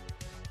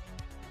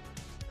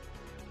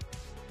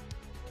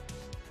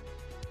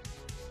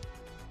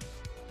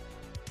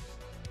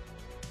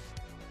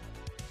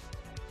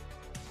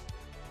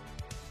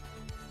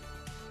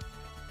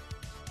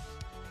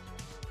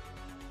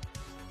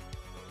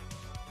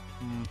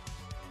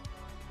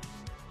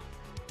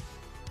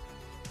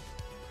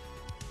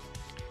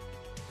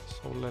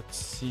 So let's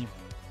see.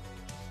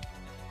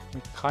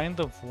 We kind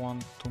of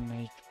want to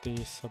make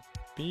this a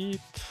bit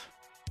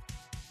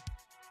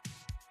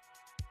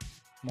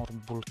more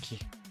bulky.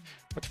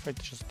 What if I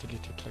just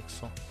delete it like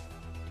so?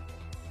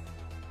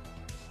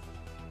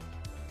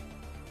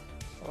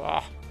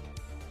 Ah.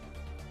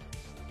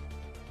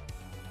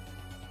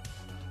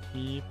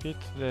 Keep it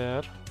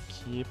there.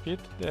 Keep it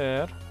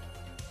there.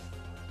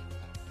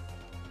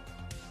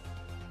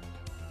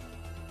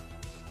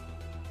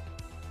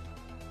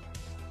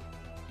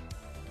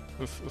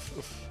 Oof, oof,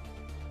 oof.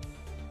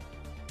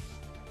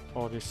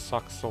 Oh, this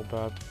sucks so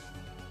bad.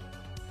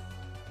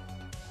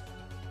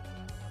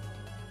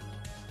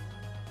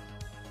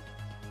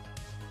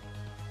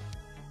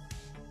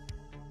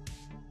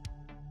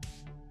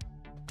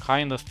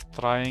 Kind of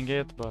trying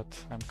it, but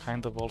I'm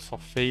kind of also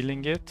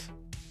failing it.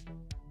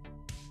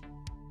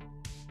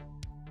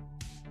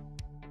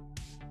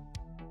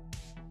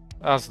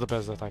 That's the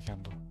best that I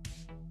can do.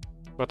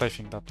 But I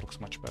think that looks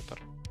much better.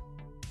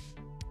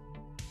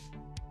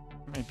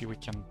 Maybe we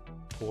can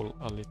pull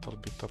a little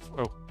bit of...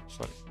 Oh,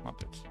 sorry, not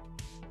it.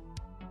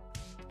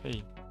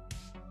 Hey.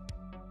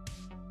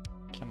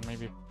 Can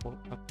maybe pull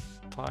a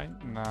tiny...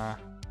 Nah.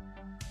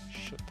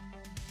 Shit.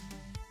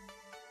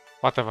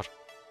 Whatever.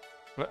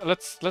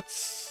 Let's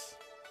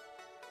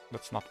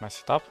not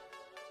mess it up.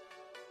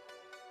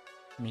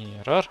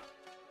 Mirror.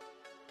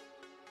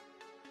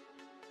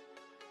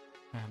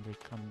 And we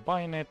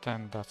combine it,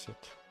 and that's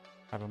it.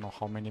 I don't know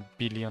how many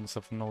billions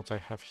of nodes I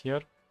have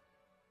here.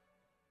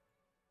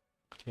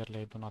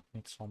 Clearly I do not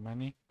need so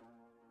many.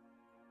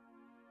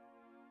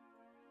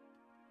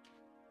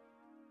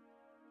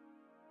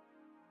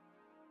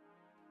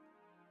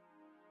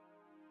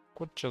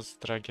 Could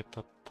just drag it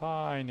a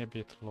tiny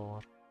bit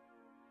lower.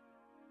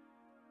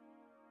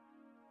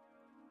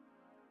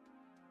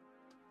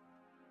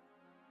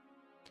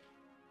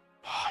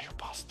 Ah, you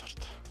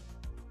bastard.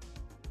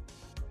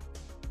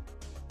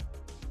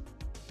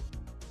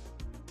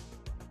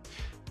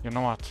 You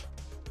know what?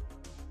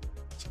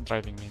 It's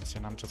driving me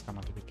insane. I'm just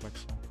gonna leave it like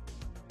so.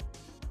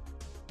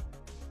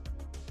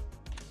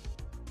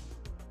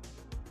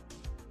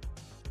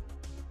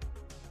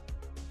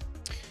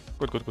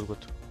 Good, good, good,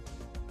 good.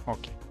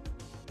 Okay.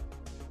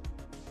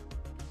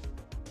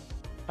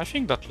 I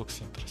think that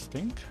looks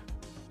interesting.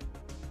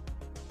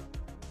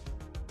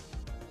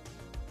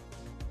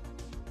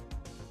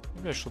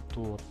 Maybe I should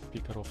do a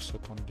bigger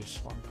offset on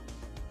this one.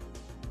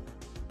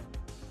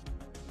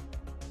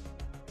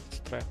 Let's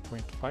try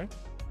 0.5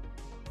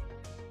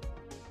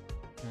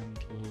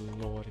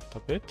 and lower it a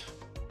bit.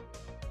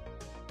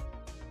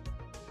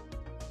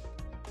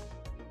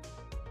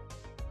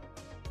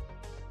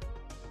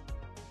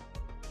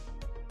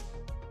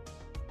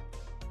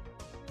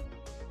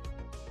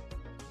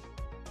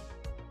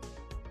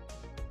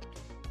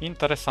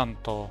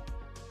 Interessanto.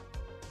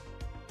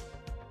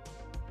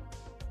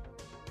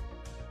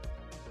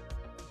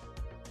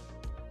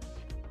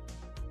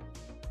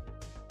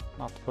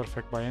 Not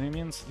perfect by any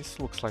means. This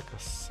looks like a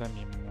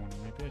semi-moon.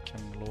 Maybe I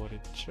can lower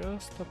it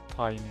just a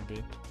tiny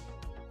bit.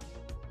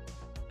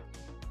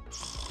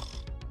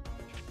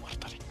 You're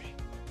murdering me.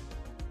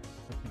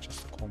 Let me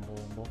just combo.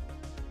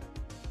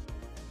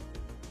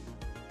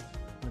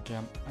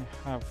 Again,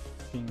 I have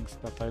things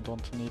that I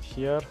don't need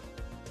here.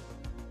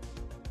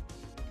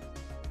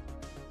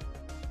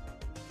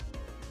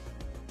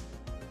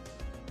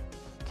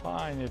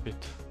 Tiny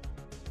bit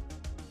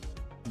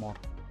more.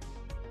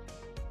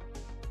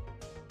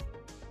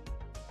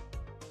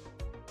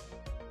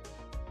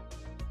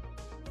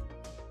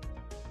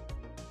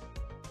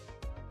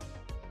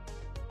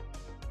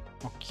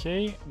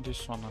 Okay,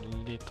 this one a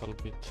little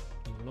bit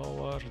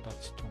lower,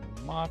 that's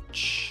too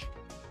much.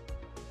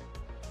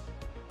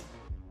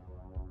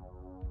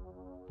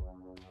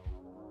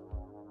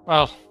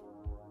 Well,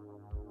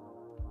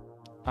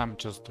 I'm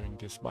just doing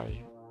this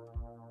by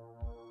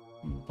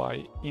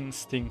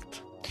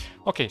instinct.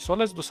 Okay, so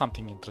let's do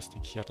something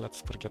interesting here.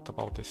 Let's forget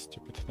about these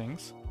stupid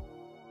things.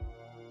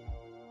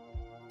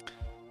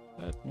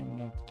 Let me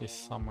move this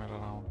somewhere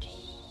around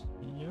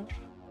here.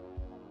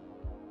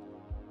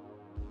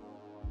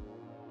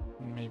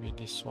 Maybe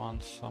this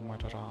one somewhere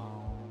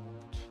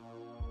around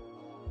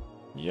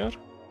here.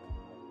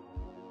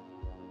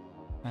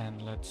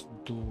 And let's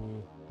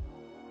do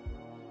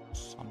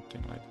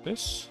something like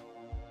this.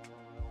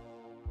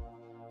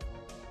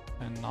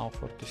 And now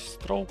for this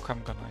stroke,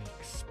 I'm gonna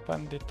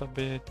expand it a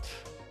bit.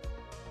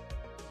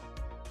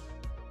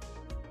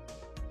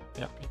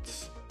 Yeah,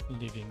 it's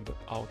leaving the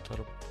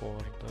outer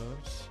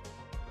borders.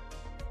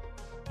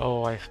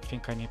 Oh, I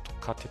think I need to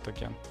cut it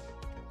again.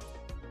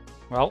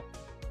 Well,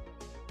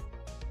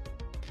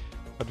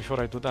 but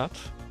before I do that,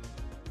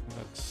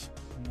 let's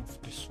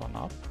move this one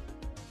up.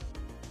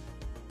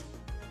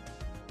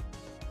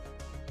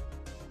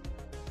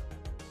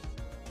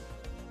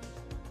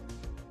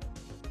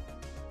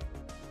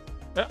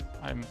 Yeah,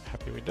 I'm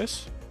happy with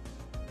this.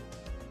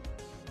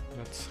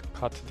 Let's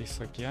cut this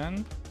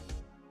again.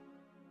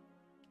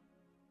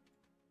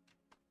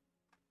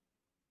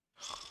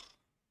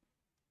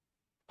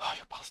 Oh,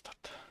 you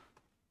bastard.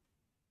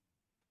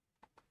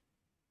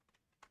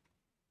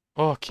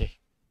 Okay.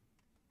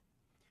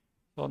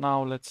 So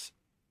now let's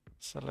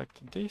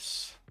select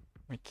this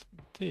with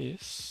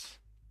this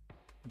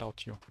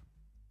without you.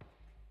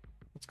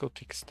 Let's go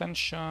to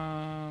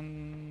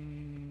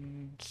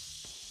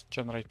extensions,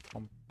 generate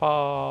from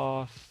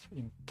path,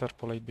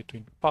 interpolate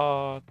between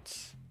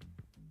paths,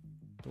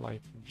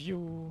 live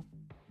view,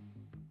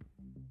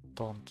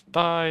 don't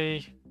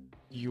die,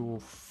 you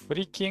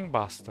freaking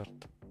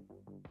bastard.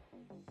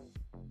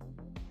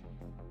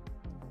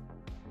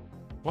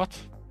 What?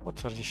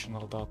 What's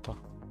additional data?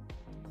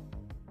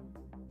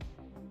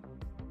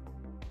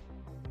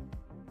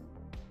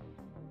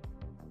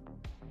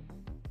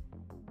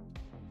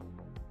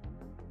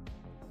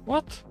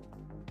 What?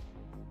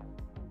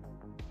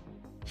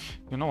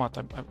 You know what?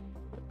 I'm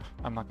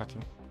not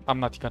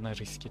gonna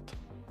risk it.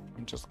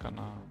 I'm just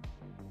gonna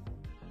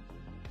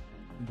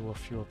do a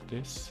few of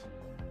this,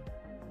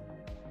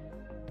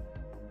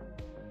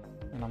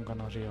 and I'm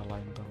gonna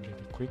realign them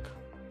really quick.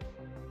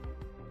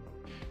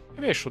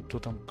 Maybe I should do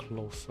them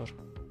closer.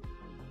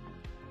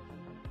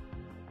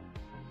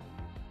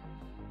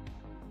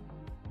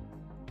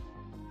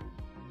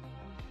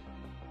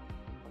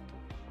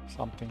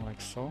 Something like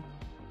so.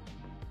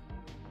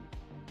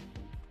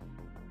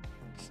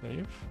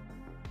 Save.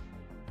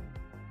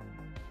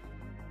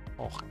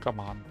 Oh, come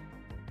on.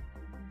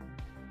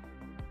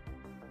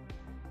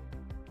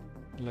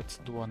 Let's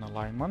do an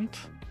alignment.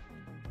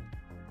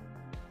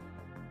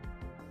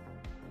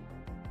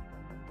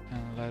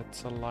 And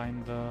let's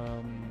align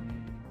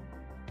them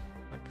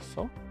like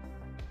so.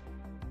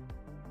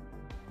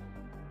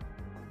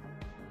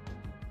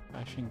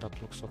 I think that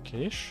looks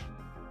okay-ish.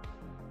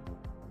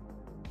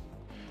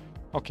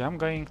 Okay, I'm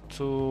going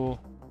to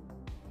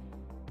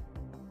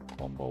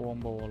combo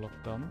all of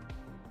them.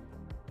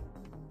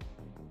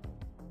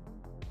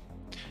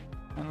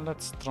 And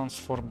let's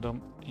transform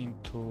them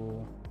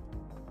into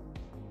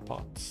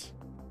pots.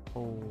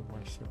 Oh,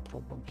 I see a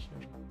problem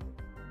here.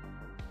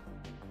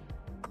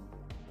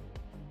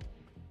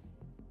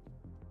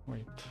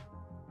 Wait.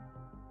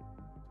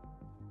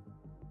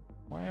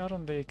 Why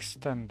aren't they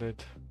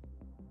extended?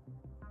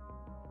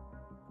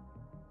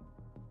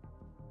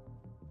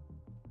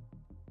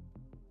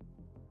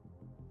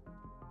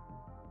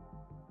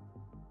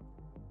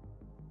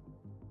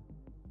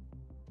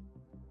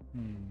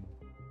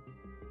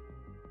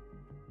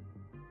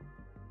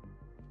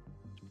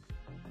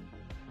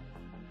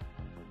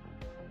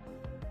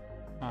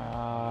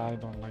 I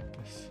don't like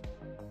this.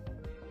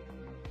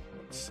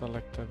 Let's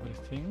select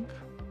everything.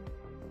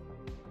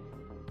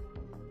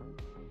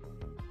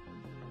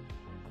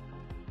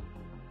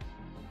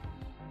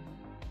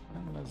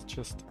 And let's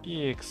just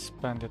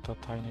expand it a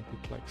tiny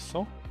bit like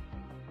so.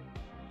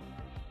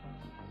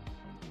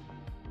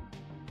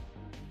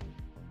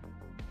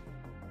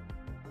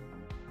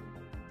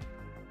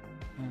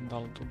 And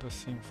I'll do the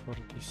same for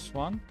this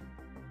one.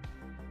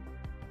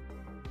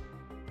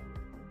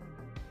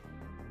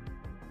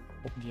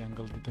 Hope the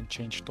angle didn't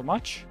change too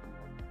much.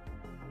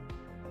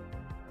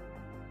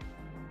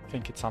 I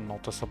think it's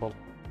unnoticeable.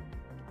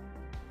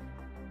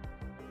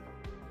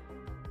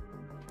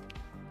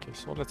 Okay,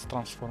 so let's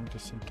transform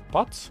this into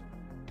pots.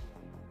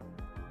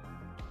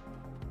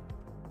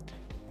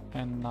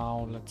 And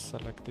now let's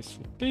select this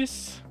with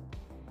this.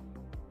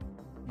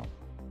 No,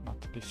 not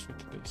this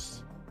with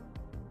this.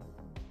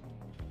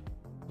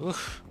 Ugh.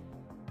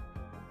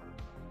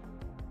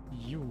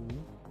 You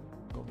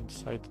go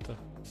inside the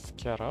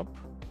scarab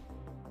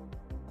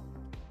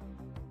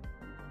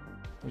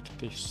with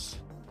this.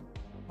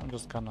 I'm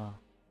just gonna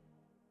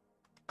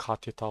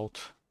cut it out.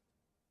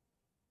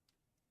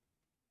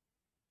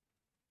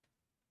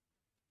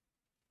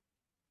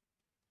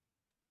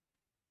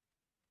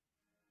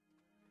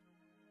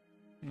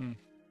 Hmm.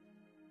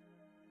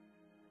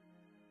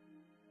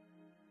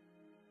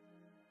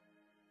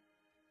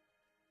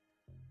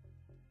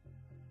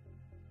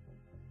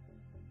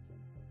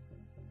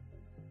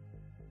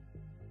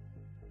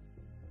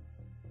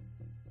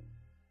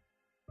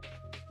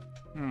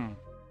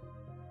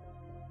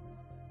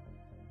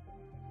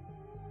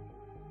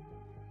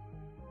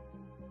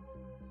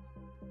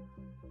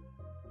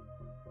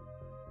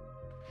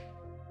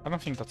 I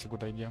don't think that's a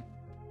good idea.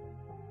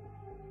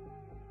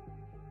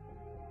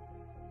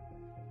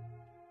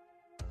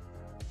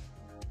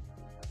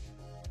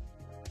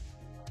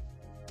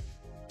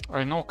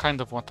 I know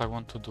kind of what I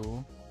want to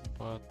do,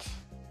 but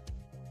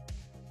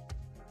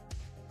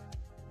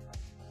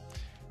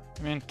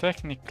I mean,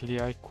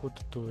 technically I could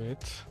do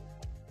it.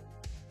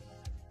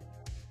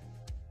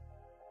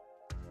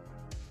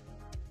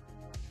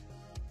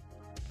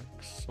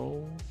 Like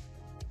so.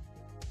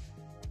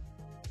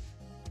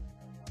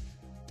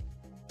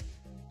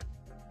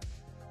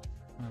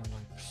 And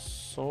like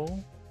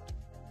so.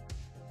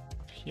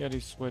 Here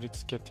is where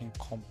it's getting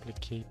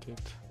complicated.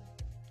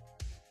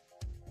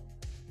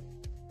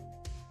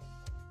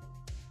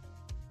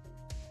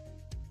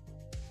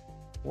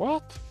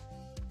 What?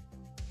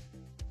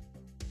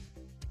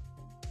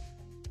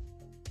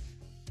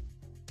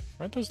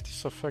 Why does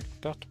this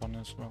affect that one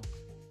as well?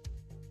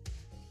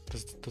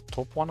 Does the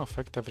top one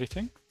affect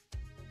everything?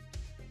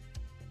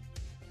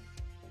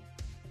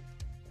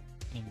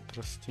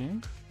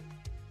 Interesting.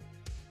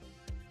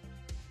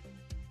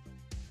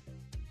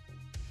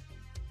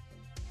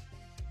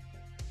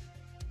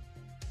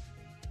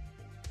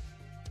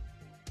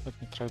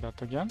 Let me try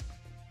that again.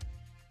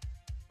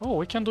 Oh,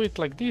 we can do it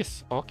like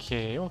this.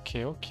 Okay,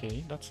 okay,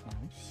 okay. That's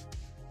nice.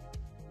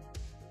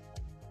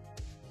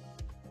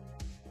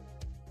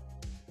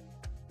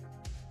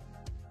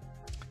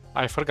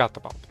 I forgot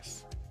about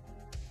this.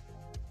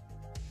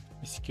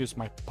 Excuse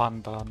my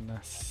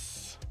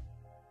panda-ness.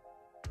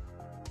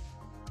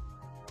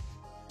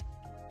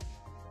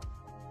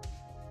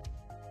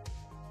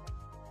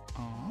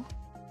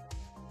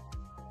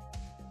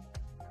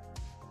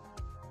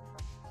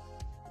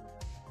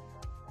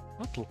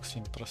 That looks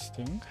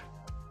interesting.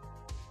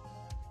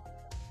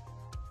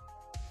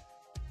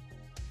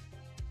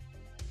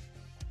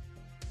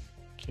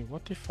 Okay,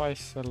 what if I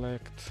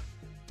select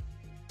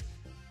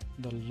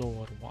the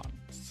lower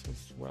ones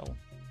as well?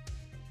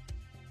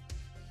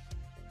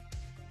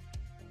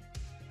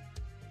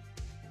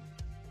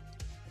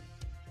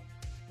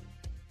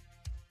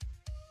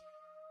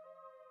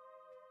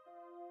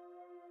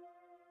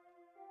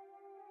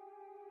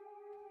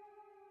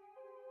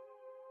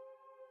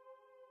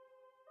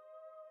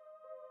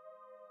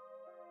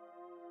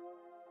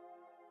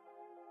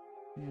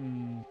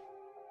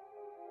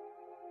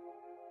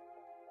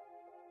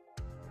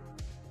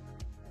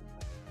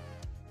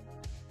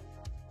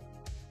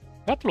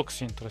 That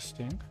looks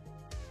interesting.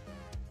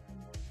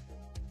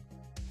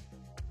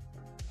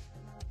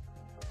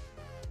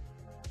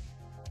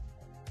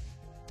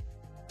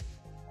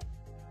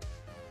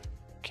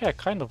 Okay, I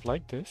kind of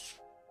like this.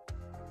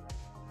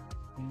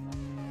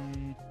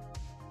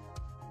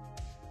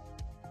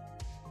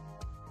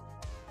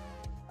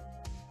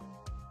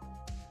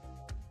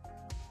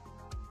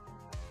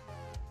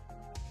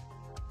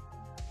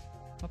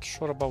 Not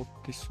sure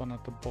about this one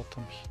at the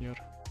bottom here.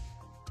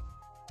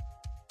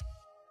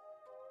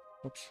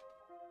 Oops.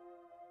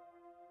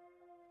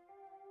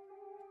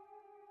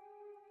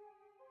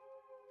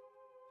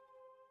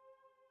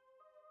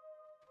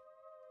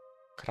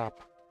 Crap.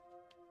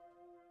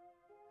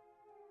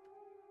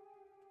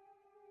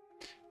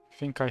 I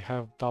think I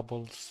have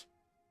doubles.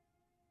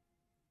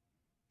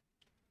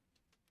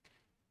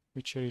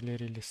 Which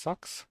really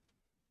sucks.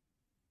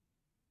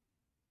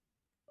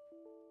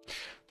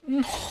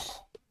 No!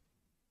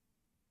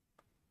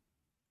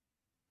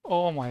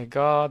 Oh my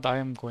god, I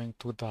am going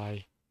to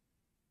die.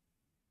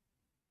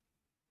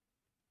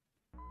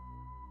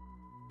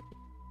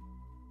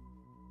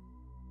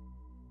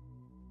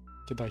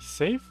 Did I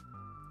save?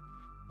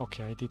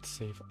 Okay, I did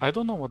save. I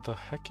don't know what the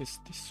heck is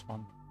this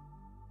one.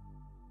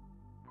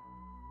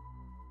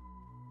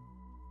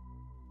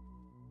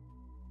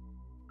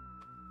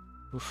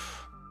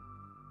 Oof.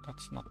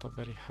 That's not a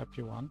very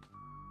happy one.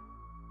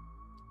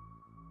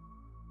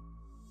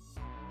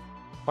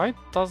 Why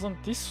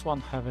doesn't this one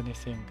have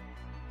anything?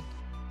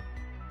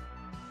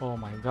 Oh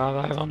my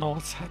god, I don't know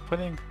what's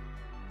happening.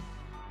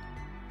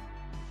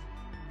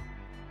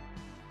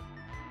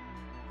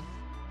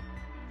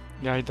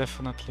 Yeah, I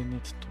definitely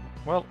need to.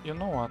 Well, you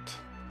know what?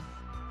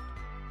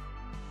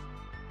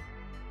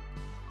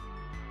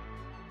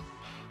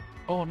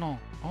 Oh no,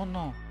 oh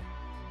no.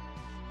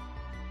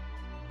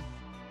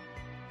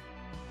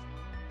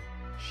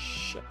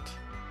 Shit.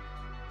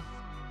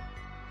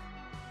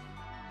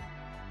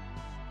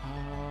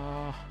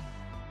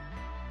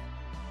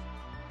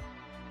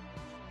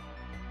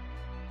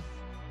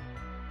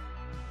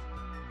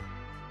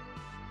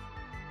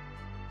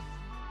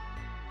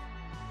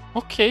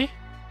 Okay,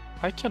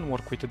 I can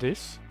work with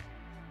this.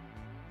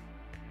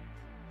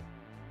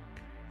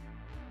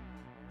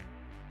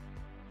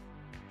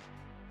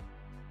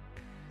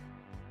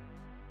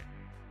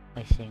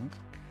 I think.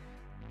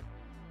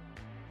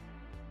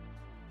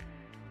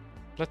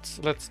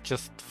 Let's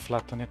just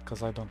flatten it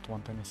because I don't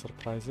want any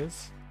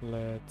surprises.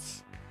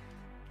 Let's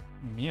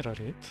mirror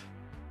it.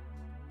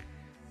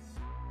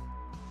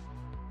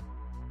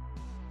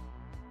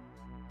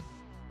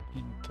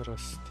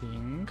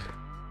 Interesting.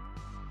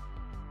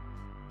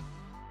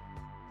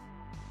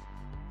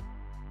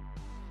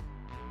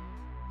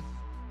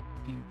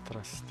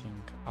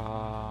 Interesting.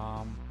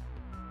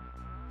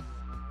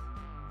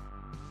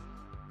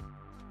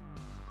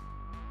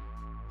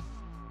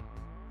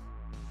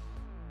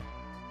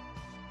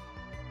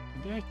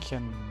 Maybe I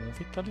can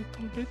move it a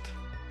little bit.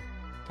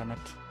 Damn it,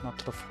 not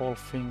the whole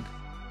thing.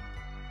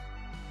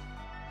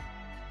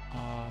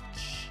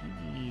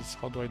 Jeez,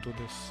 how do I do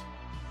this?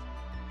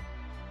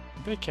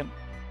 Maybe I can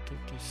do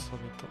this a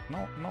little.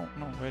 No, no,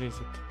 no, where is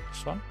it?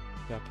 This one?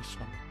 Yeah, this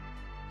one.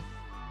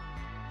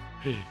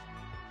 Hey.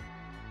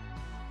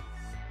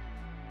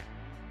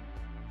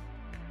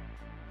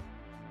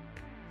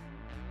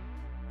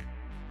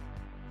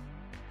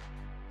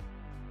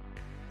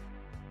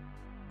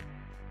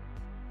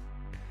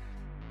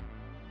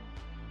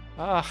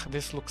 Ah,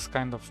 this looks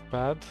kind of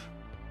bad.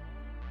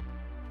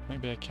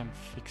 Maybe I can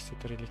fix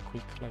it really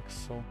quick, like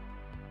so.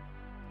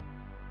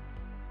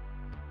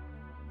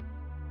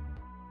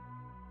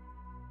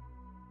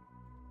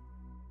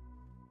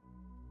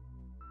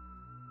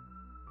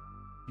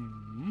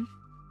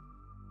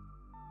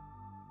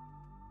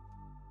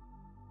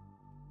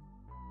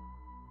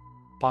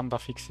 Panda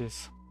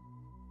fixes.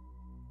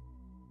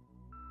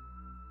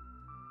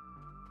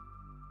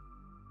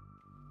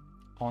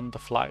 On the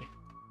fly.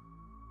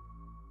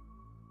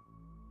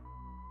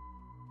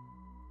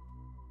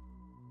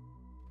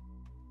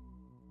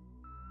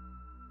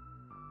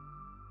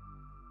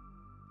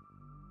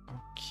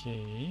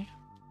 Okay.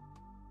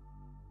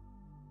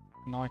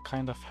 Now I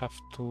kind of have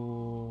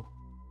to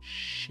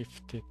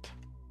shift it.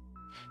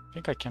 I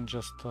think I can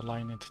just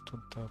align it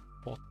to the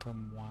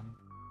bottom one.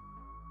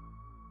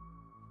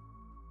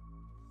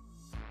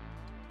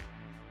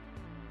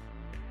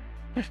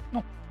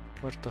 No,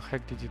 where the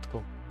heck did it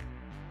go?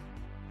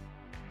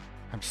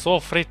 I'm so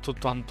afraid to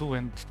undo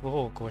and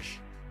oh gosh.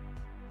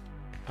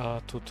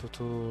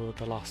 To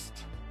the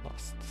last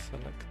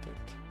selected,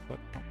 but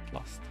not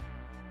last.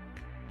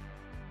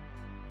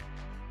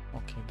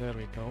 Okay, there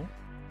we go.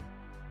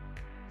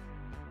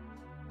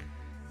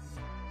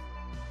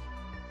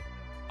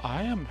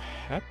 I am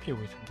happy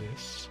with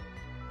this.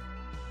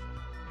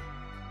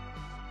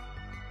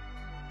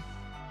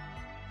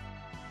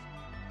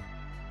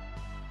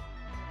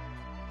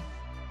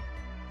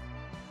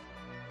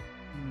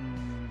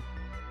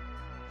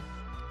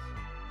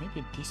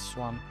 Maybe this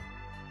one.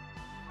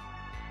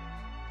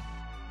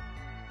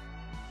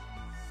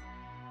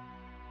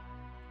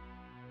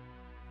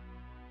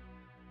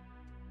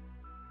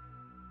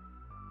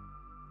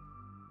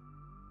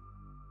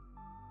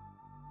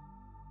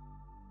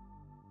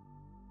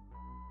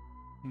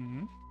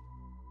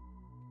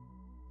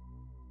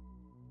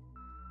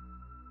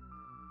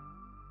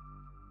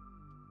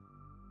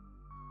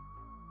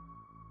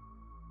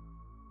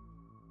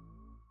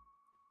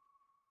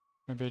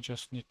 Maybe I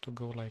just need to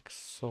go like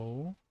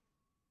so.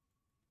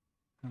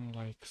 And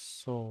like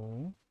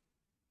so.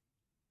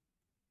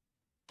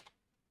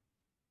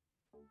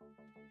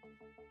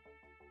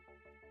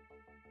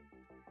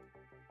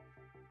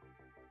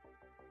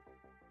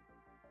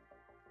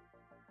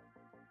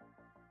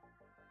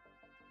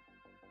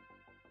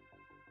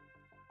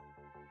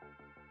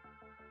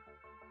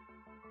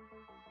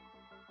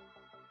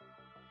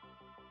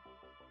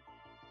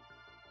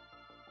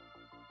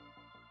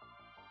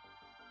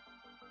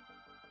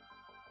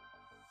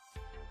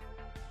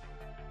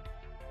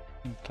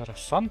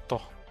 Interessanto.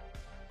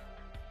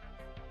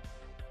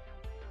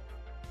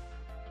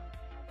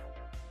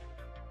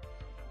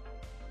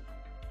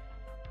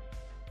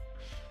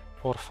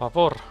 Por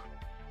favor.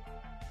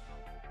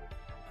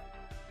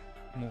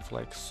 Move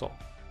like so.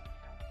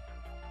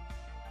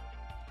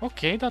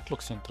 Okay, that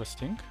looks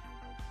interesting.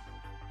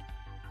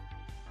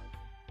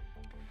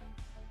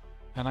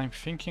 And I'm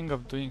thinking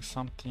of doing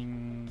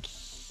something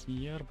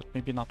here, but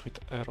maybe not with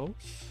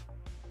arrows.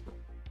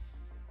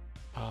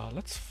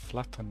 Let's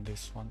flatten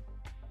this one.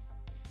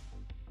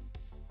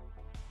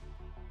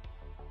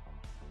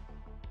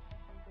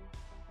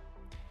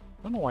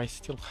 I don't know why I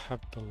still have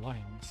the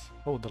lines.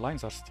 Oh, the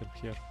lines are still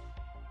here.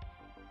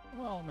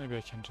 Well, maybe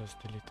I can just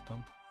delete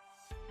them.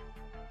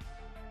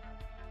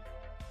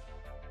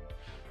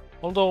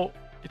 Although,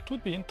 it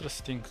would be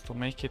interesting to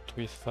make it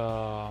with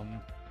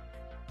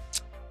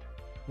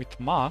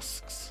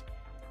masks,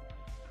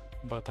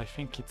 but I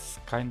think it's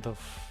kind of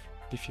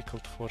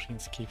difficult for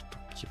Inkscape to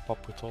keep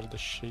up with all the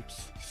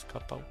shapes, these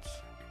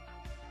cutouts.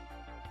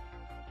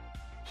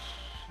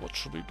 What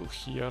should we do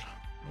here?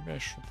 Maybe I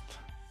should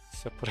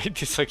separate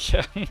this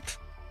again.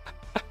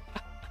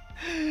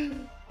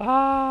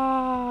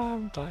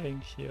 I'm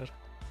dying here.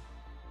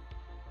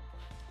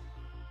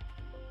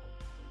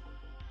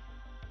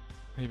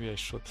 Maybe I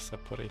should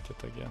separate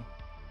it again.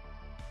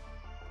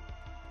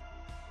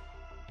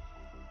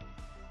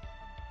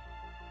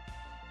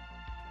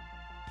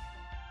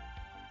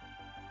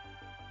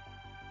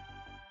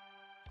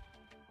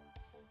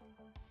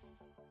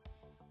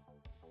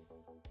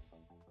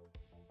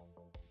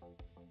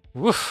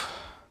 Woof!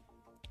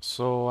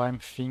 So I'm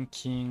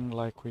thinking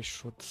like we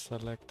should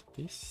select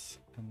this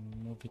and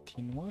move it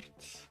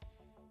inwards.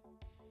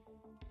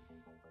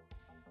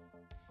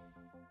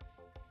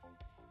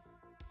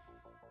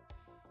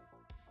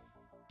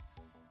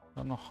 I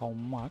don't know how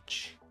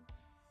much.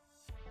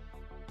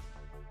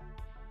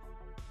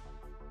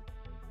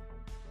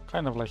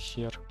 Kind of like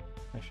here.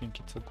 I think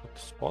it's a good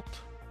spot.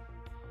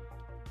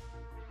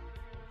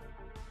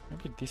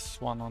 Maybe this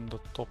one on the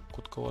top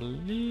could go a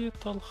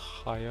little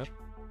higher.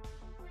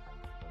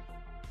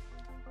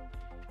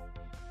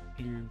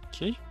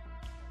 Okay.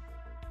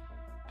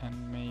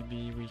 And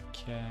maybe we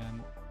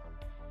can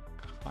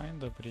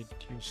kind of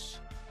reduce.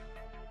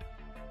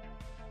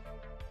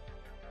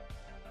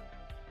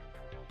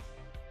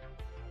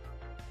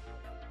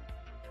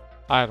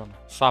 I don't know,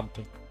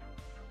 something.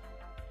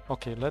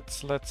 Okay,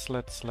 let's do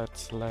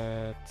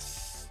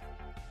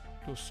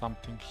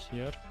something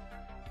here.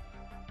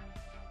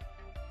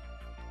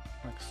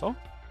 Like so.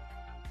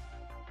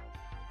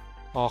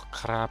 Oh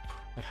crap,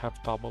 I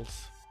have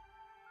doubles.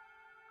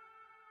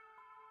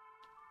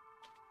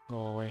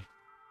 Go away.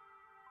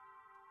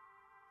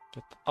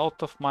 Get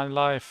out of my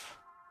life.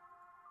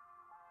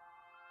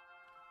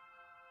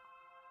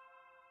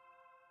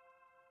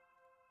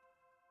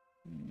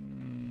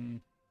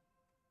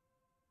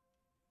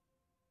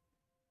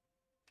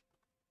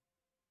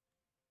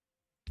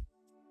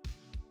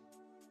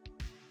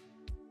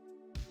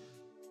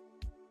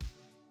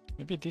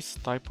 Maybe this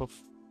type of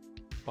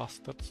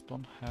bastards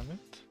don't have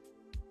it.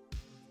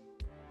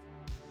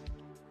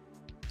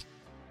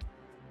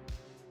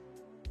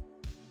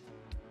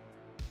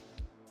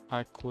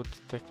 I could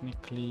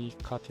technically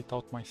cut it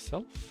out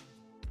myself.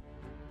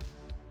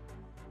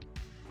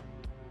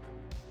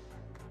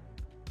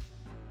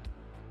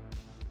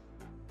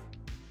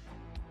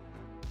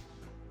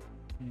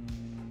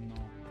 No.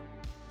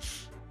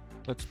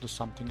 Let's do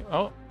something.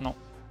 Oh, no.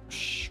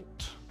 Shoot.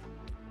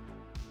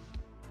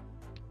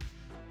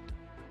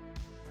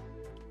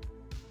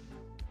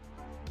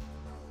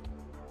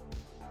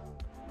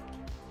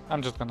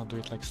 I'm just gonna do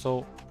it like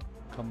so.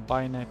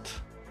 Combine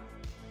it.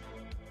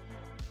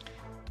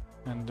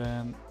 And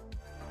then,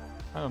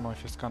 I don't know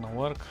if it's gonna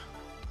work.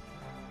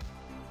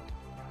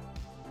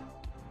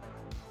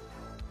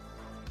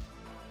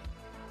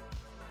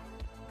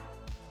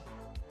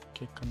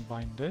 Okay,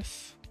 combine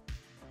this.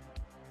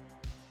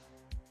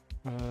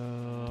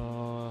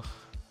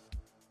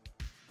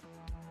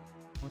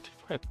 What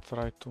if I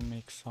try to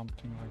make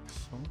something like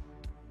so?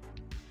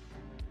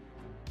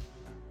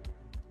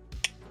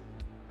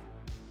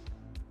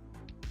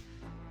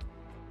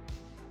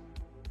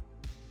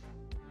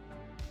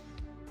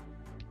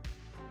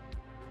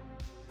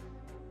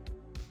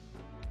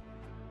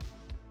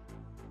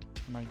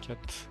 I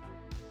get.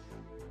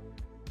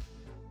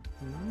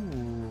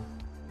 Ooh.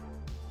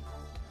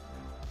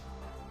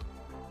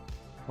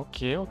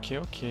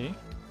 Okay.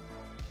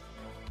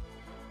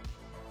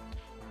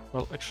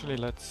 Well, actually,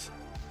 let's.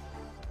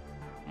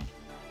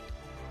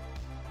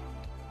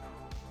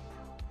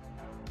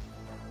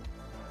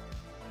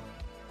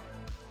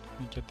 Let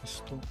me get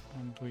this too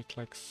and do it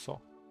like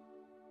so.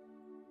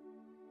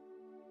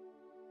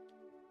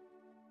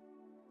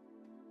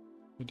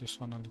 Do this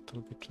one a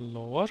little bit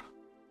lower.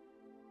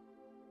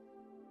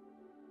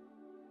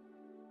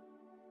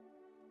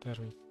 There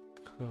we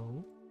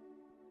go.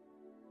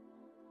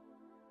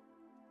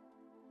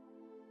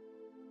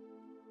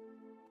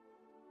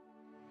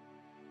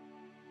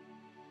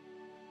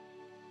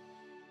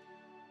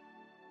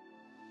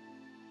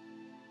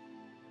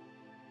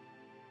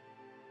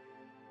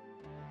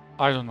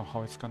 I don't know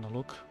how it's gonna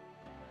look.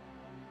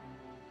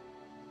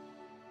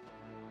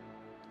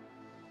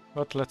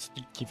 But let's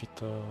give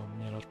it a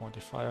mirror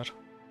modifier.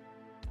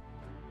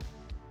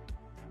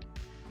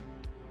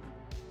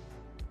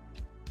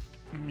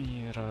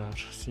 Mirror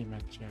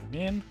symmetry, I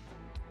mean.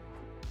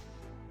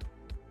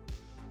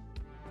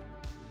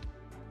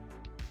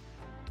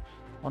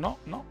 Oh no.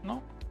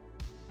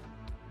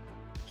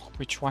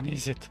 Which one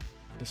is it?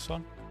 This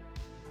one?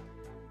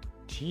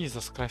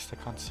 Jesus Christ,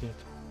 I can't see it.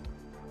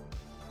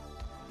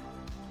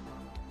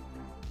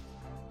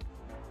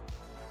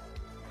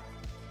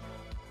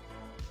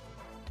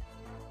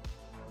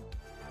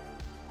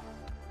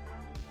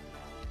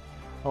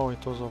 Oh,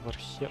 it was over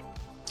here.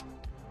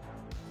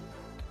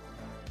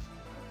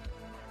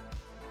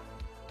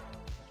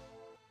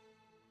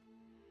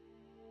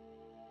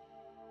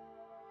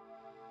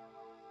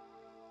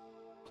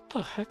 What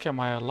the heck am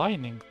I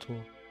aligning to?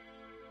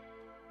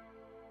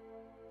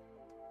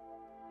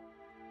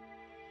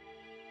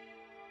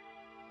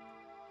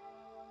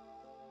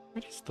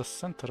 Where is the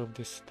center of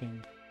this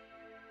thing?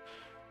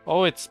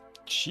 Oh, it's...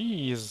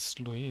 Jeez,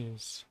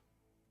 Louise.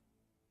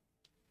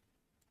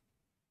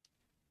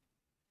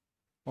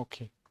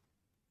 Okay.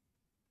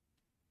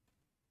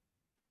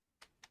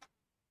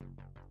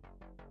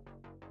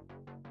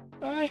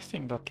 I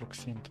think that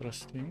looks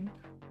interesting.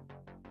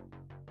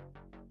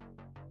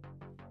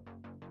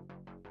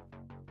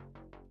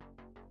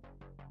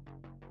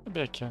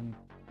 Maybe I can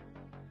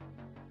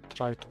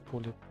try to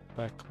pull it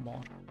back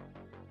more.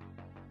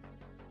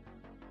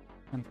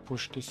 And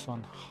push this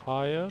one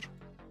higher.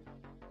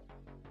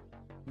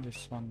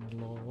 This one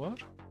lower.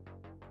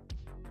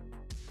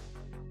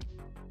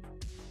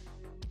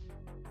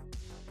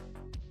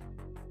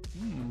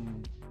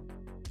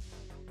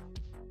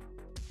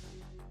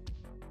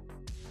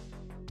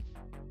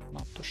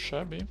 Not too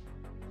shabby.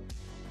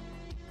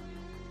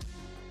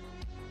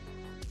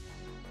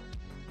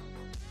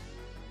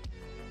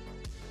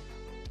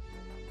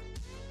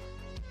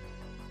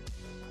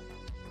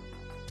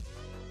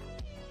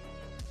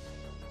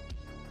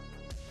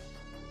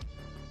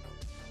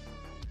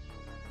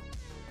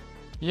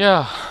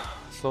 Yeah,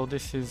 so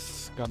this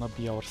is gonna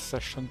be our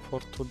session for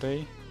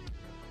today.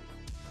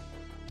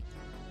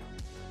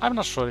 I'm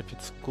not sure if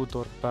it's good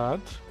or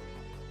bad.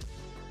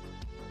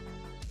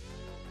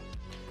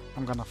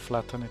 I'm gonna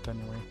flatten it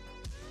anyway.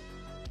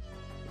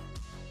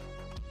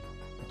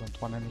 I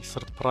don't want any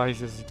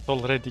surprises, it's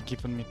already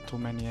given me too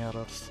many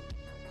errors.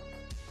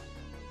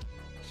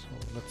 So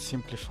let's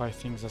simplify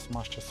things as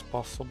much as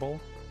possible.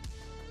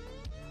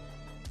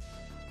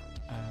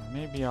 And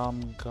maybe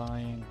I'm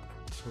going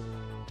to...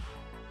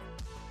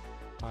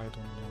 I don't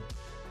know.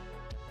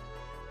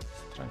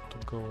 Let's try to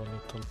go a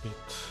little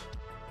bit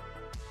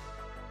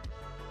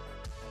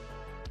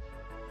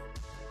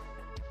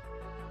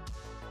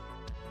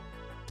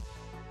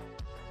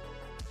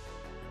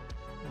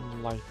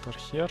lighter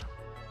here.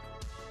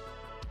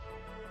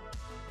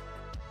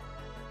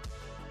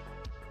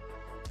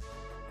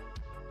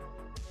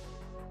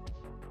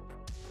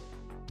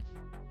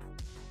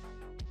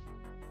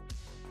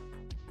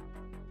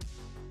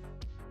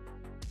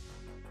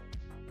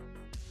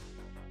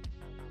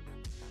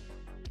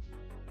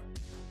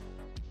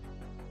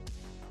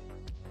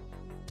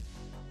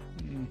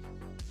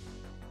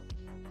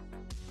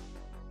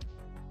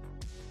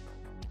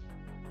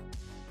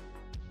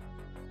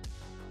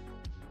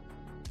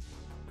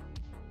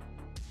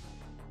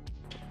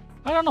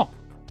 I don't know.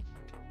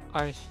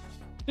 I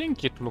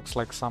think it looks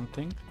like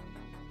something.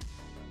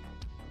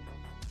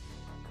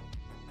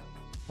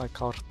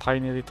 Like our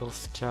tiny little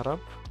scarab.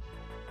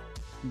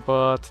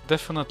 But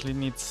definitely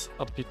needs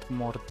a bit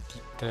more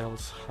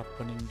details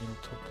happening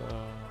into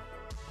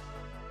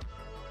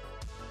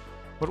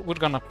the... We're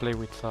gonna play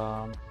with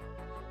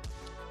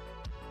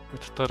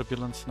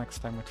turbulence next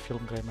time with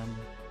film game and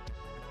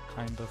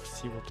kind of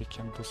see what we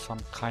can do,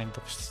 some kind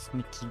of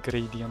sneaky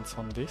gradients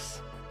on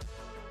this.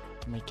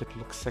 To make it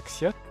look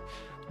sexier,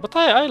 but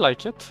I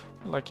like it.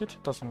 I like it.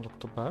 It doesn't look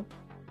too bad.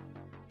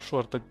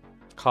 Sure, the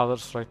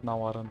colors right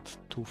now aren't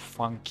too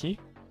funky,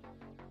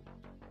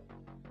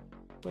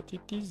 but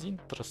it is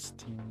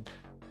interesting.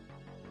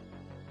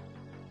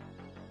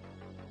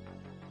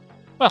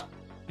 Well,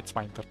 it's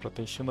my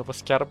interpretation of a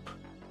scarab.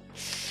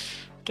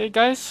 Okay,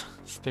 guys,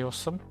 stay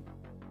awesome.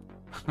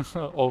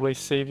 Always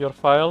save your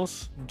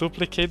files,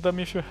 duplicate them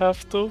if you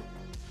have to,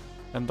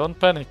 and don't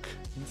panic.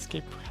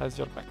 Inkscape has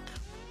your back.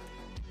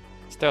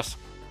 Stay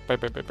awesome. Bye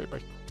bye bye bye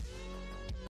bye.